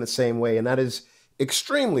looked at in the same way, and that is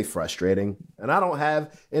extremely frustrating. And I don't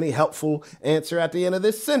have any helpful answer at the end of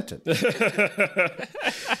this sentence.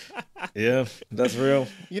 Yeah, that's real.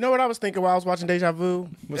 You know what I was thinking while I was watching Déjà Vu?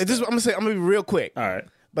 I'm gonna be real quick. All right.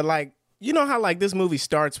 But like, you know how like this movie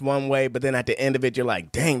starts one way, but then at the end of it, you're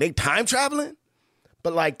like, dang, they time traveling?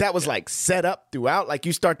 But like that was like set up throughout. Like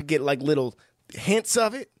you start to get like little hints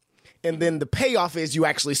of it. And then the payoff is you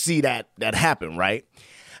actually see that happen, right?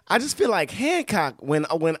 I just feel like Hancock, when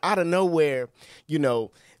out of nowhere,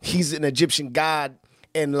 he's an Egyptian god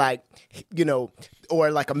and like, or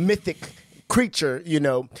like a mythic creature,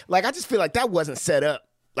 like I just feel like that wasn't set up.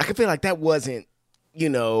 Like I feel like that wasn't,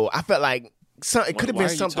 I felt like it could have been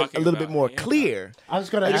something a little bit more clear. I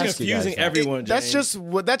was going to ask you guys confusing everyone. That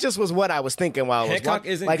just was what I was thinking while Hancock I was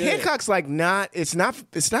watching. isn't like good. Hancock's like it's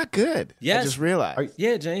not good. Yes. I just realized.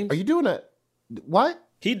 James. Are you doing that? What?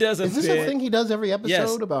 He does a Is this bit. a thing he does every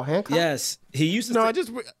episode about Hancock? Yes. He used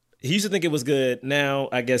to he used to think it was good. Now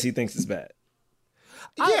I guess he thinks it's bad.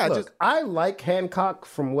 I like Hancock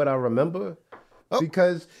from what I remember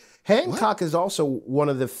because Hancock is also one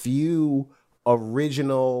of the few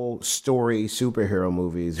original story superhero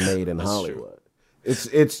movies made in Hollywood. True.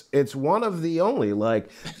 It's one of the only,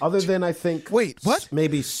 like, other than I think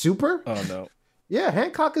maybe Super? Oh no. Yeah,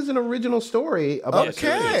 Hancock is an original story about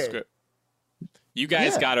You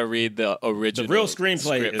guys got to read the original. The real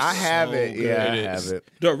screenplay. I have it. Good. Yeah, I have it.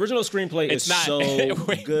 The original screenplay is so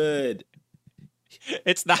good.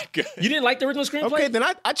 It's not good. You didn't like the original screenplay? Okay, then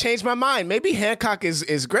I changed my mind. Maybe Hancock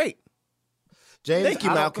is great. James, Thank you,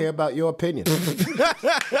 I don't Malcolm. care about your opinion.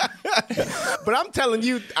 But I'm telling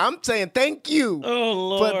you, I'm saying thank you. Oh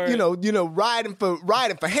Lord. For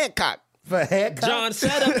riding for Hancock. For Hancock? John,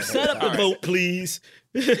 set up the vote, please.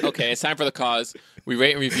 Okay, it's time for the cause. We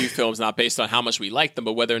rate and review films not based on how much we like them,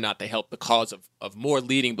 but whether or not they help the cause of more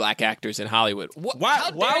leading black actors in Hollywood.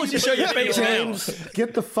 Why would you show your face now? James,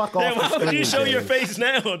 get the fuck off. Why would you show your face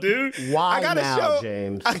now, dude? Why I gotta now, show,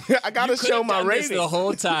 James? I gotta show my rating the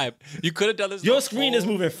whole time. You could have done this. Your screen is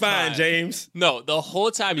moving fine, James. No, the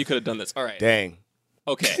whole time you could have done this. All right. Dang.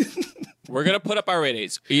 Okay. We're going to put up our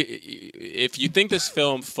ratings. If you think this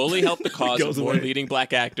film fully helped the cause of more leading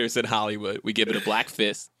black actors in Hollywood, we give it a black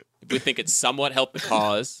fist. If we think it somewhat helped the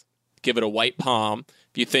cause, give it a white palm.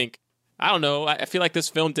 If you think, I don't know, I feel like this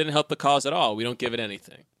film didn't help the cause at all, we don't give it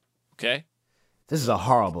anything. Okay? This is a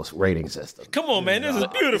horrible rating system. Come on, man. This is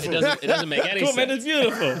beautiful. It doesn't make any sense. Come on, man. It's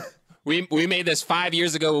beautiful. We made this 5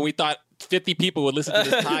 years ago when we thought 50 people would listen to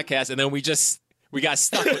this podcast, and then we got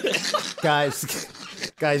stuck with it.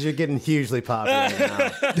 Guys, you're getting hugely popular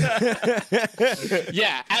now.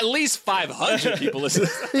 Yeah, at least 500 people listen.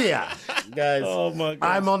 Yeah, guys. Oh my God.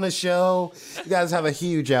 I'm on the show. You guys have a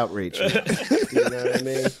huge outreach. You know what I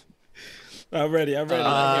mean? I'm ready. Here we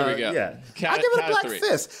go. Yeah. Count, I give it a count black three.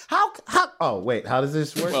 fist. How? Oh, wait. How does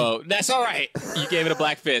this work? Oh, that's all right. You gave it a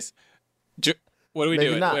black fist. What are we Maybe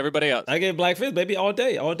doing? not. Everybody else? I gave black fist, baby, all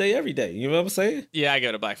day, every day. You know what I'm saying? Yeah, I give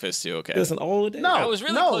it a black fist too. Okay. Listen, all day. I was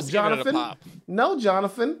really close to giving it a pop. No,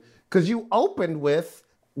 Jonathan, because you opened with,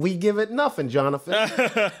 we give it nothing, Jonathan.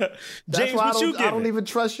 James, why what you I don't even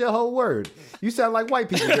trust your whole word. You sound like white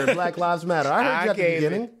people during Black Lives Matter. I heard you at the gave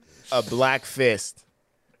beginning. a black fist.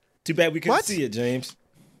 Too bad we couldn't see it, James.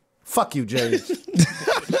 Fuck you, James.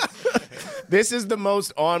 This is the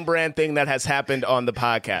most on-brand thing that has happened on the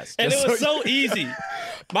podcast. And it was so easy.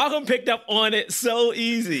 Malcolm picked up on it so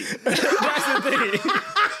easy. That's the thing.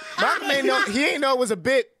 Malcolm ain't know it was a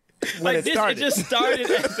bit when it started. It just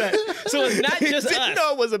started as that. So it's not just he didn't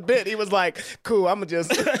know it was a bit. He was like, cool, I'm going to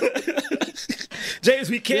just... James,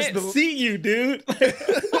 we can't see you, dude.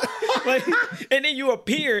 And then you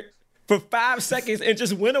appeared for 5 seconds and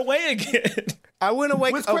just went away again. I went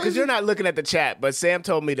away because you're not looking at the chat, but Sam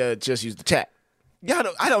told me to just use the chat. I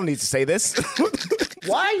don't need to say this.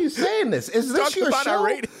 Why are you saying this? Is this your show?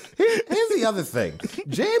 Here's the other thing.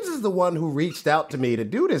 James is the one who reached out to me to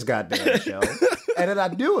do this goddamn show. And then I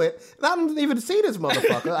do it, and I don't even see this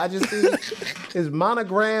motherfucker. I just see his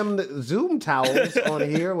monogrammed Zoom towels on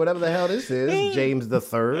here, whatever the hell this is, James the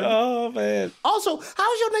Third. Oh, man. Also,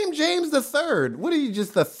 how's your name James the Third? What are you,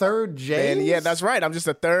 just the third James? Man, yeah, that's right. I'm just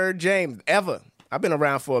the third James ever. I've been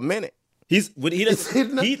around for a minute. He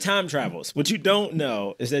time travels. What you don't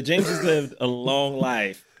know is that James has lived a long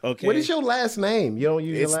life. Okay. What is your last name? You don't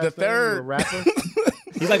use your last the third. name? You're a rapper?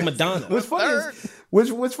 He's like Madonna. What's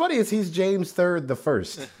funny is he's James Third the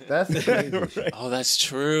First. That's the crazy shit. Oh, that's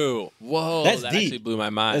true. Whoa, That's that deep. actually blew my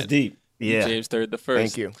mind. That's deep. Yeah. James Third the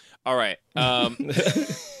First. Thank you. All right.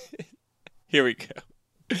 Here we go.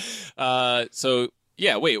 So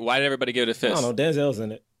yeah, wait. Why did everybody give it a fist? I don't know. Denzel's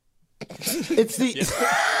in it. It's the.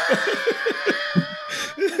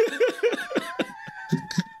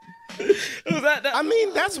 I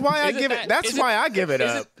mean, that's why I give it. That's why I give it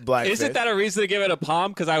a black fist. Isn't that a reason to give it a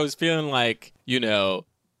palm? Because I was feeling like, yeah,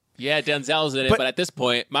 Denzel's in it, but at this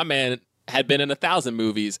point, my man had been in 1,000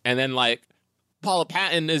 movies, and then like Paula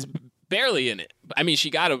Patton is barely in it. I mean, she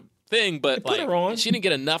got a thing, but like she didn't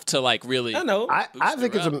get enough to like really. I know. I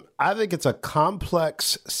think it's a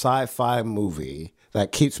complex sci-fi movie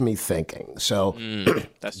that keeps me thinking. So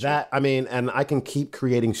that's true. And I can keep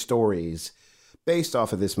creating stories based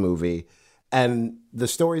off of this movie. And the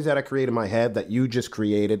stories that I create in my head that you just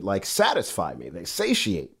created, like, satisfy me. They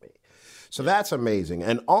satiate me. So that's amazing.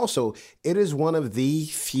 And also, it is one of the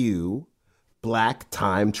few black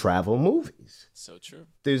time travel movies. So true.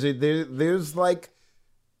 There's like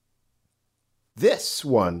this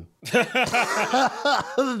one. There's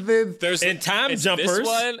and Time it's Jumpers. This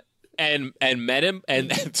one and Men in and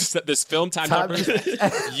this film Time Jumpers.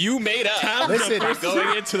 You made up. Listen,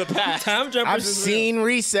 going into the past. Time Jumpers. I've seen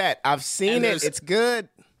Reset. I've seen it. It's good.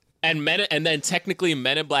 And then technically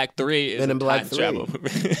Men in Black 3 is Men in Black time 3. travel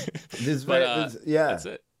movie. Yeah. That's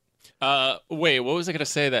it. Wait, what was I going to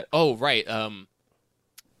say that? Oh, right.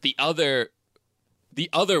 The other the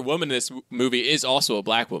other woman in this movie is also a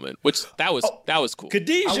black woman, which that was cool.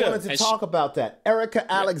 Khadijah. I wanted to talk about that. Erica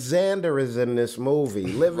Alexander is in this movie.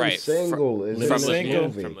 Living Single is in this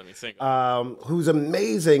movie. From Living Single. Who's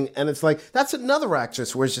amazing. And it's like, that's another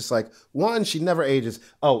actress where it's just like, one, she never ages.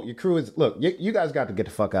 Oh, your crew is, look, you guys got to get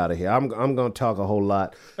the fuck out of here. I'm going to talk a whole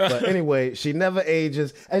lot. But anyway, she never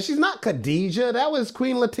ages. And she's not Khadijah. That was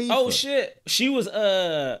Queen Latifah. Oh, shit. She was,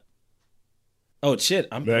 oh,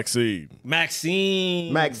 shit. Maxine,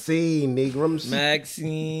 Negrams.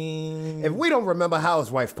 Maxine. If we don't remember, how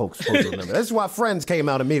is white folks supposed to remember? That's why Friends came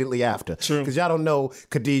out immediately after. True. Because y'all don't know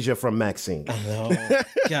Khadijah from Maxine. I know.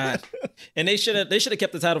 God. And they should have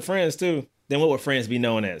kept the title Friends, too. Then what would Friends be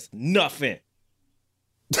known as? Nothing.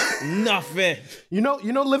 Nothing. You know,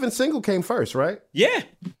 Living Single came first, right? Yeah.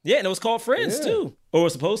 Yeah, and it was called Friends, too. Or it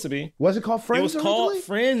was supposed to be. Was it called Friends? It was called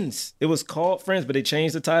Friends. It was called Friends, but they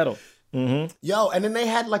changed the title. Mm-hmm. Yo, and then they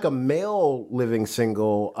had like a male Living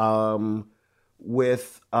Single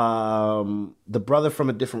with the brother from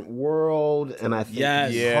a different world, and I think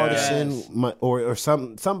Hardison or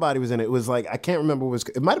somebody was in it. It was like, I can't remember.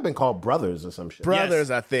 It might have been called Brothers or some shit. Brothers,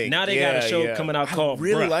 I think. Now they got a show coming out called I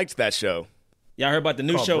really Bruh. liked that show. Y'all heard about the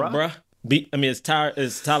new show, Bruh?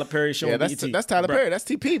 It's Tyler Perry show. Yeah, that's Tyler Perry. That's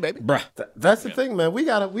TP, baby. Bruh. That's the thing, man. We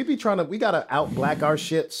gotta out black our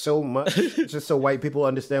shit so much, just so white people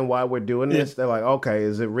understand why we're doing this. They're like, okay,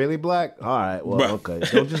 is it really black? All right, well, okay.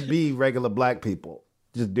 Don't just be regular black people,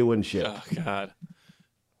 just doing shit. Oh God,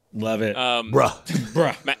 love it,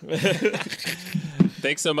 bruh.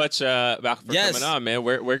 Thanks so much, Malcolm, for coming on, man.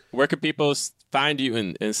 Where can people find you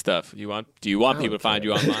and stuff? Do you want people to find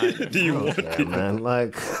you online? Do you want people? Man,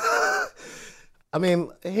 like. I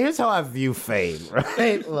mean, here's how I view fame,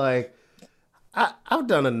 right? Like, I've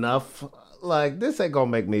done enough. Like, this ain't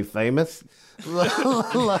gonna make me famous.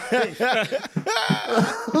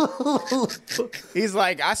 He's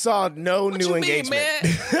like, I saw no new engagement.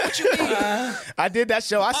 What you mean? I did that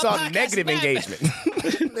show. I saw negative engagement.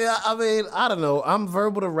 Yeah, I mean, I don't know. I'm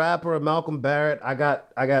Verbal the Rapper, Malcolm Barrett. I got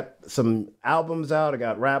some albums out. I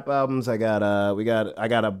got rap albums. I got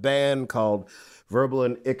a band called Verbal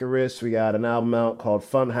and Icarus. We got an album out called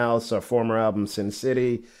Funhouse, our former album Sin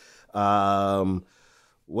City.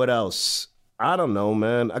 What else? I don't know,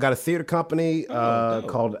 man. I got a theater company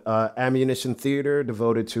called Ammunition Theater,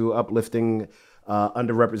 devoted to uplifting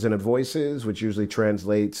underrepresented voices, which usually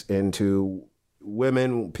translates into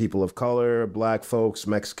women, people of color, black folks,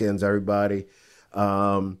 Mexicans, everybody.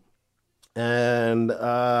 And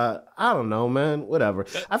I don't know, man. Whatever.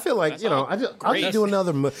 I feel like, I'll just do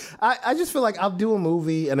another movie. I just feel like I'll do a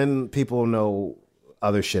movie and then people know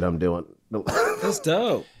other shit I'm doing. That's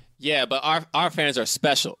dope. Yeah, but our fans are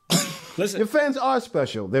special. Listen, your fans are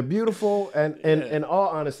special. They're beautiful, and in all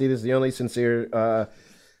honesty, this is the only sincere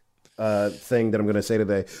thing that I'm going to say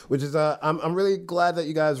today, which is I'm really glad that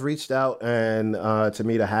you guys reached out and to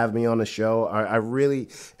me to have me on the show. I really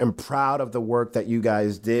am proud of the work that you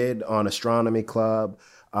guys did on Astronomy Club.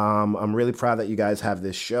 I'm really proud that you guys have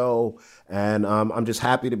this show, and I'm just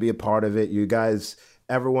happy to be a part of it. You guys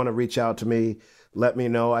ever want to reach out to me, let me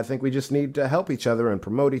know. I think we just need to help each other and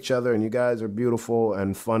promote each other, and you guys are beautiful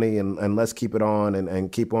and funny, and let's keep it on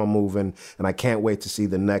and keep on moving, and I can't wait to see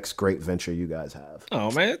the next great venture you guys have.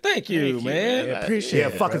 Oh, man. Thank you, man. I appreciate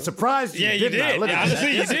it. Yeah, fucking surprised you. Yeah, you did. Look at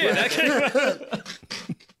honestly, you did. That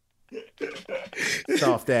came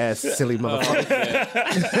soft ass, silly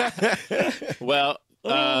motherfucker. Well,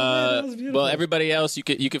 well, everybody else, you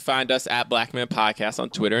can find us at Black Man Podcast on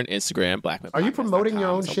Twitter and Instagram. Black Man. Are you promoting your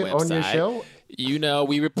own shit on your show?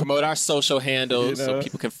 We promote our social handles so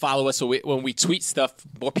people can follow us. So when we tweet stuff,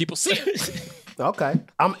 more people see it. Okay,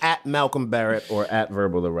 I'm at Malcolm Barrett or at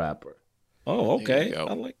Verbal the Rapper. Oh, okay.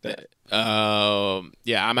 I like that.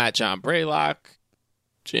 Yeah, I'm at John Braylock.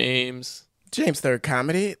 James Third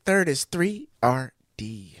Comedy. Third is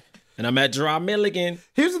 3RD. And I'm at Gerard Milligan.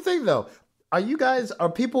 Here's the thing, though. Are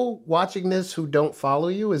people watching this who don't follow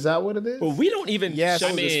you? Is that what it is? Well, we don't even show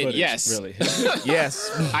this footage, yes. really.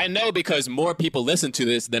 Yes. I know, because more people listen to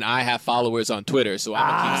this than I have followers on Twitter, so I'm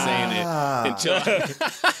going to keep saying it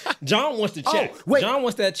until... John wants to check. Wait. John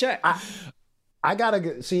wants that check. I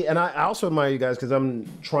gotta see, and I also admire you guys because I'm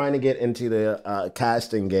trying to get into the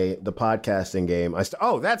casting game, the podcasting game.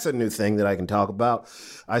 That's a new thing that I can talk about.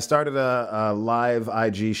 I started a live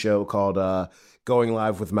IG show called Going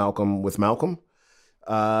Live with Malcolm.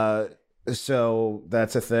 So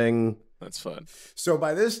that's a thing. That's fun. So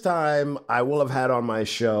by this time, I will have had on my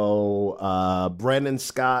show Brandon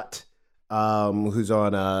Scott, who's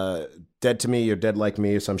on Dead to Me or Dead Like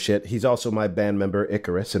Me or some shit. He's also my band member,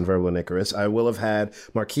 Icarus, and Verbal and Icarus. I will have had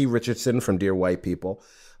Marquis Richardson from Dear White People.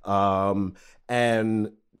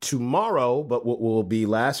 And tomorrow, but what will be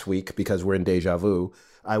last week because we're in Déjà Vu,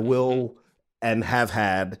 I will and have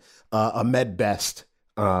had Ahmed Best,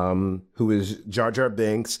 who is Jar Jar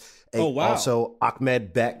Binks. Also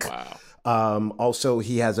Ahmed Beck. Wow. Also,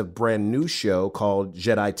 he has a brand new show called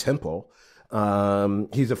Jedi Temple.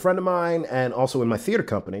 He's a friend of mine and also in my theater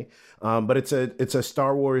company. But it's a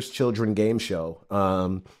Star Wars children game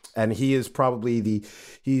show. And he is probably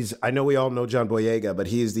I know we all know John Boyega, but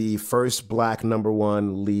he is the first Black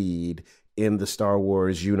 #1 lead in the Star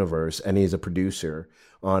Wars universe, and he's a producer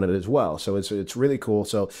on it as well. So it's really cool.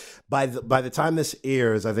 So by the time this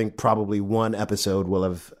airs, I think probably one episode will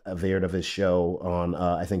have aired of his show on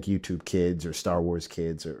I think YouTube Kids or Star Wars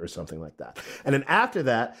Kids or something like that. And then after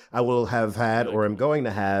that, I will have had or am going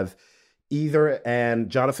to have either and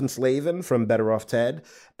Jonathan Slavin from Better Off Ted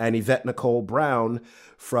and Yvette Nicole Brown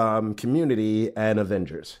from Community and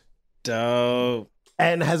Avengers. Dope.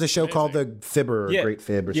 And has a show called The Fibber, Great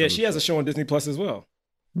Fib or something. Yeah, she has a show on Disney Plus as well.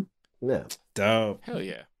 Yeah. Dope. Hell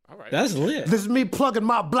yeah. All right. That's lit. This is me plugging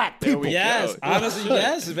my Black people. Yes, honestly,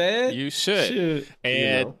 yes, man. You should.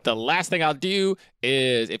 And the last thing I'll do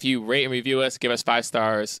is if you rate and review us, give us 5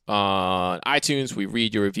 stars on iTunes. We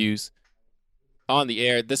read your reviews on the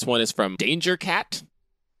air. This one is from Danger Cat.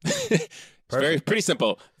 It's pretty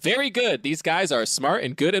simple. Very good. These guys are smart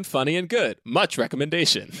and good and funny and good. Much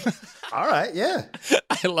recommendation. All right, yeah.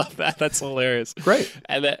 I love that. That's hilarious. Great.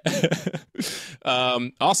 And then,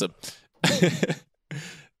 awesome.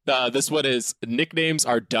 This one is Nicknames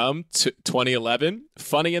Are Dumb 2011.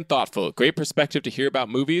 Funny and thoughtful. Great perspective to hear about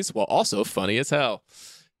movies while also funny as hell.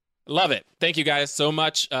 Love it. Thank you guys so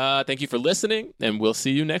much. Thank you for listening, and we'll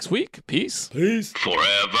see you next week. Peace. Forever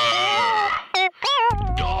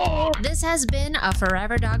Dog. This has been a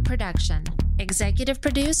Forever Dog production. Executive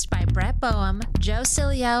produced by Brett Boehm, Joe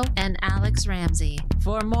Cilio, and Alex Ramsey.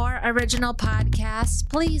 For more original podcasts,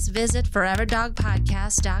 please visit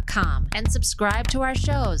foreverdogpodcast.com and subscribe to our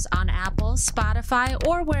shows on Apple, Spotify,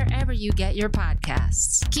 or wherever you get your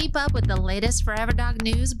podcasts. Keep up with the latest Forever Dog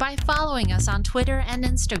news by following us on Twitter and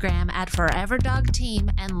Instagram at Forever Dog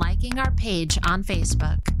Team and liking our page on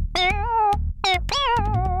Facebook.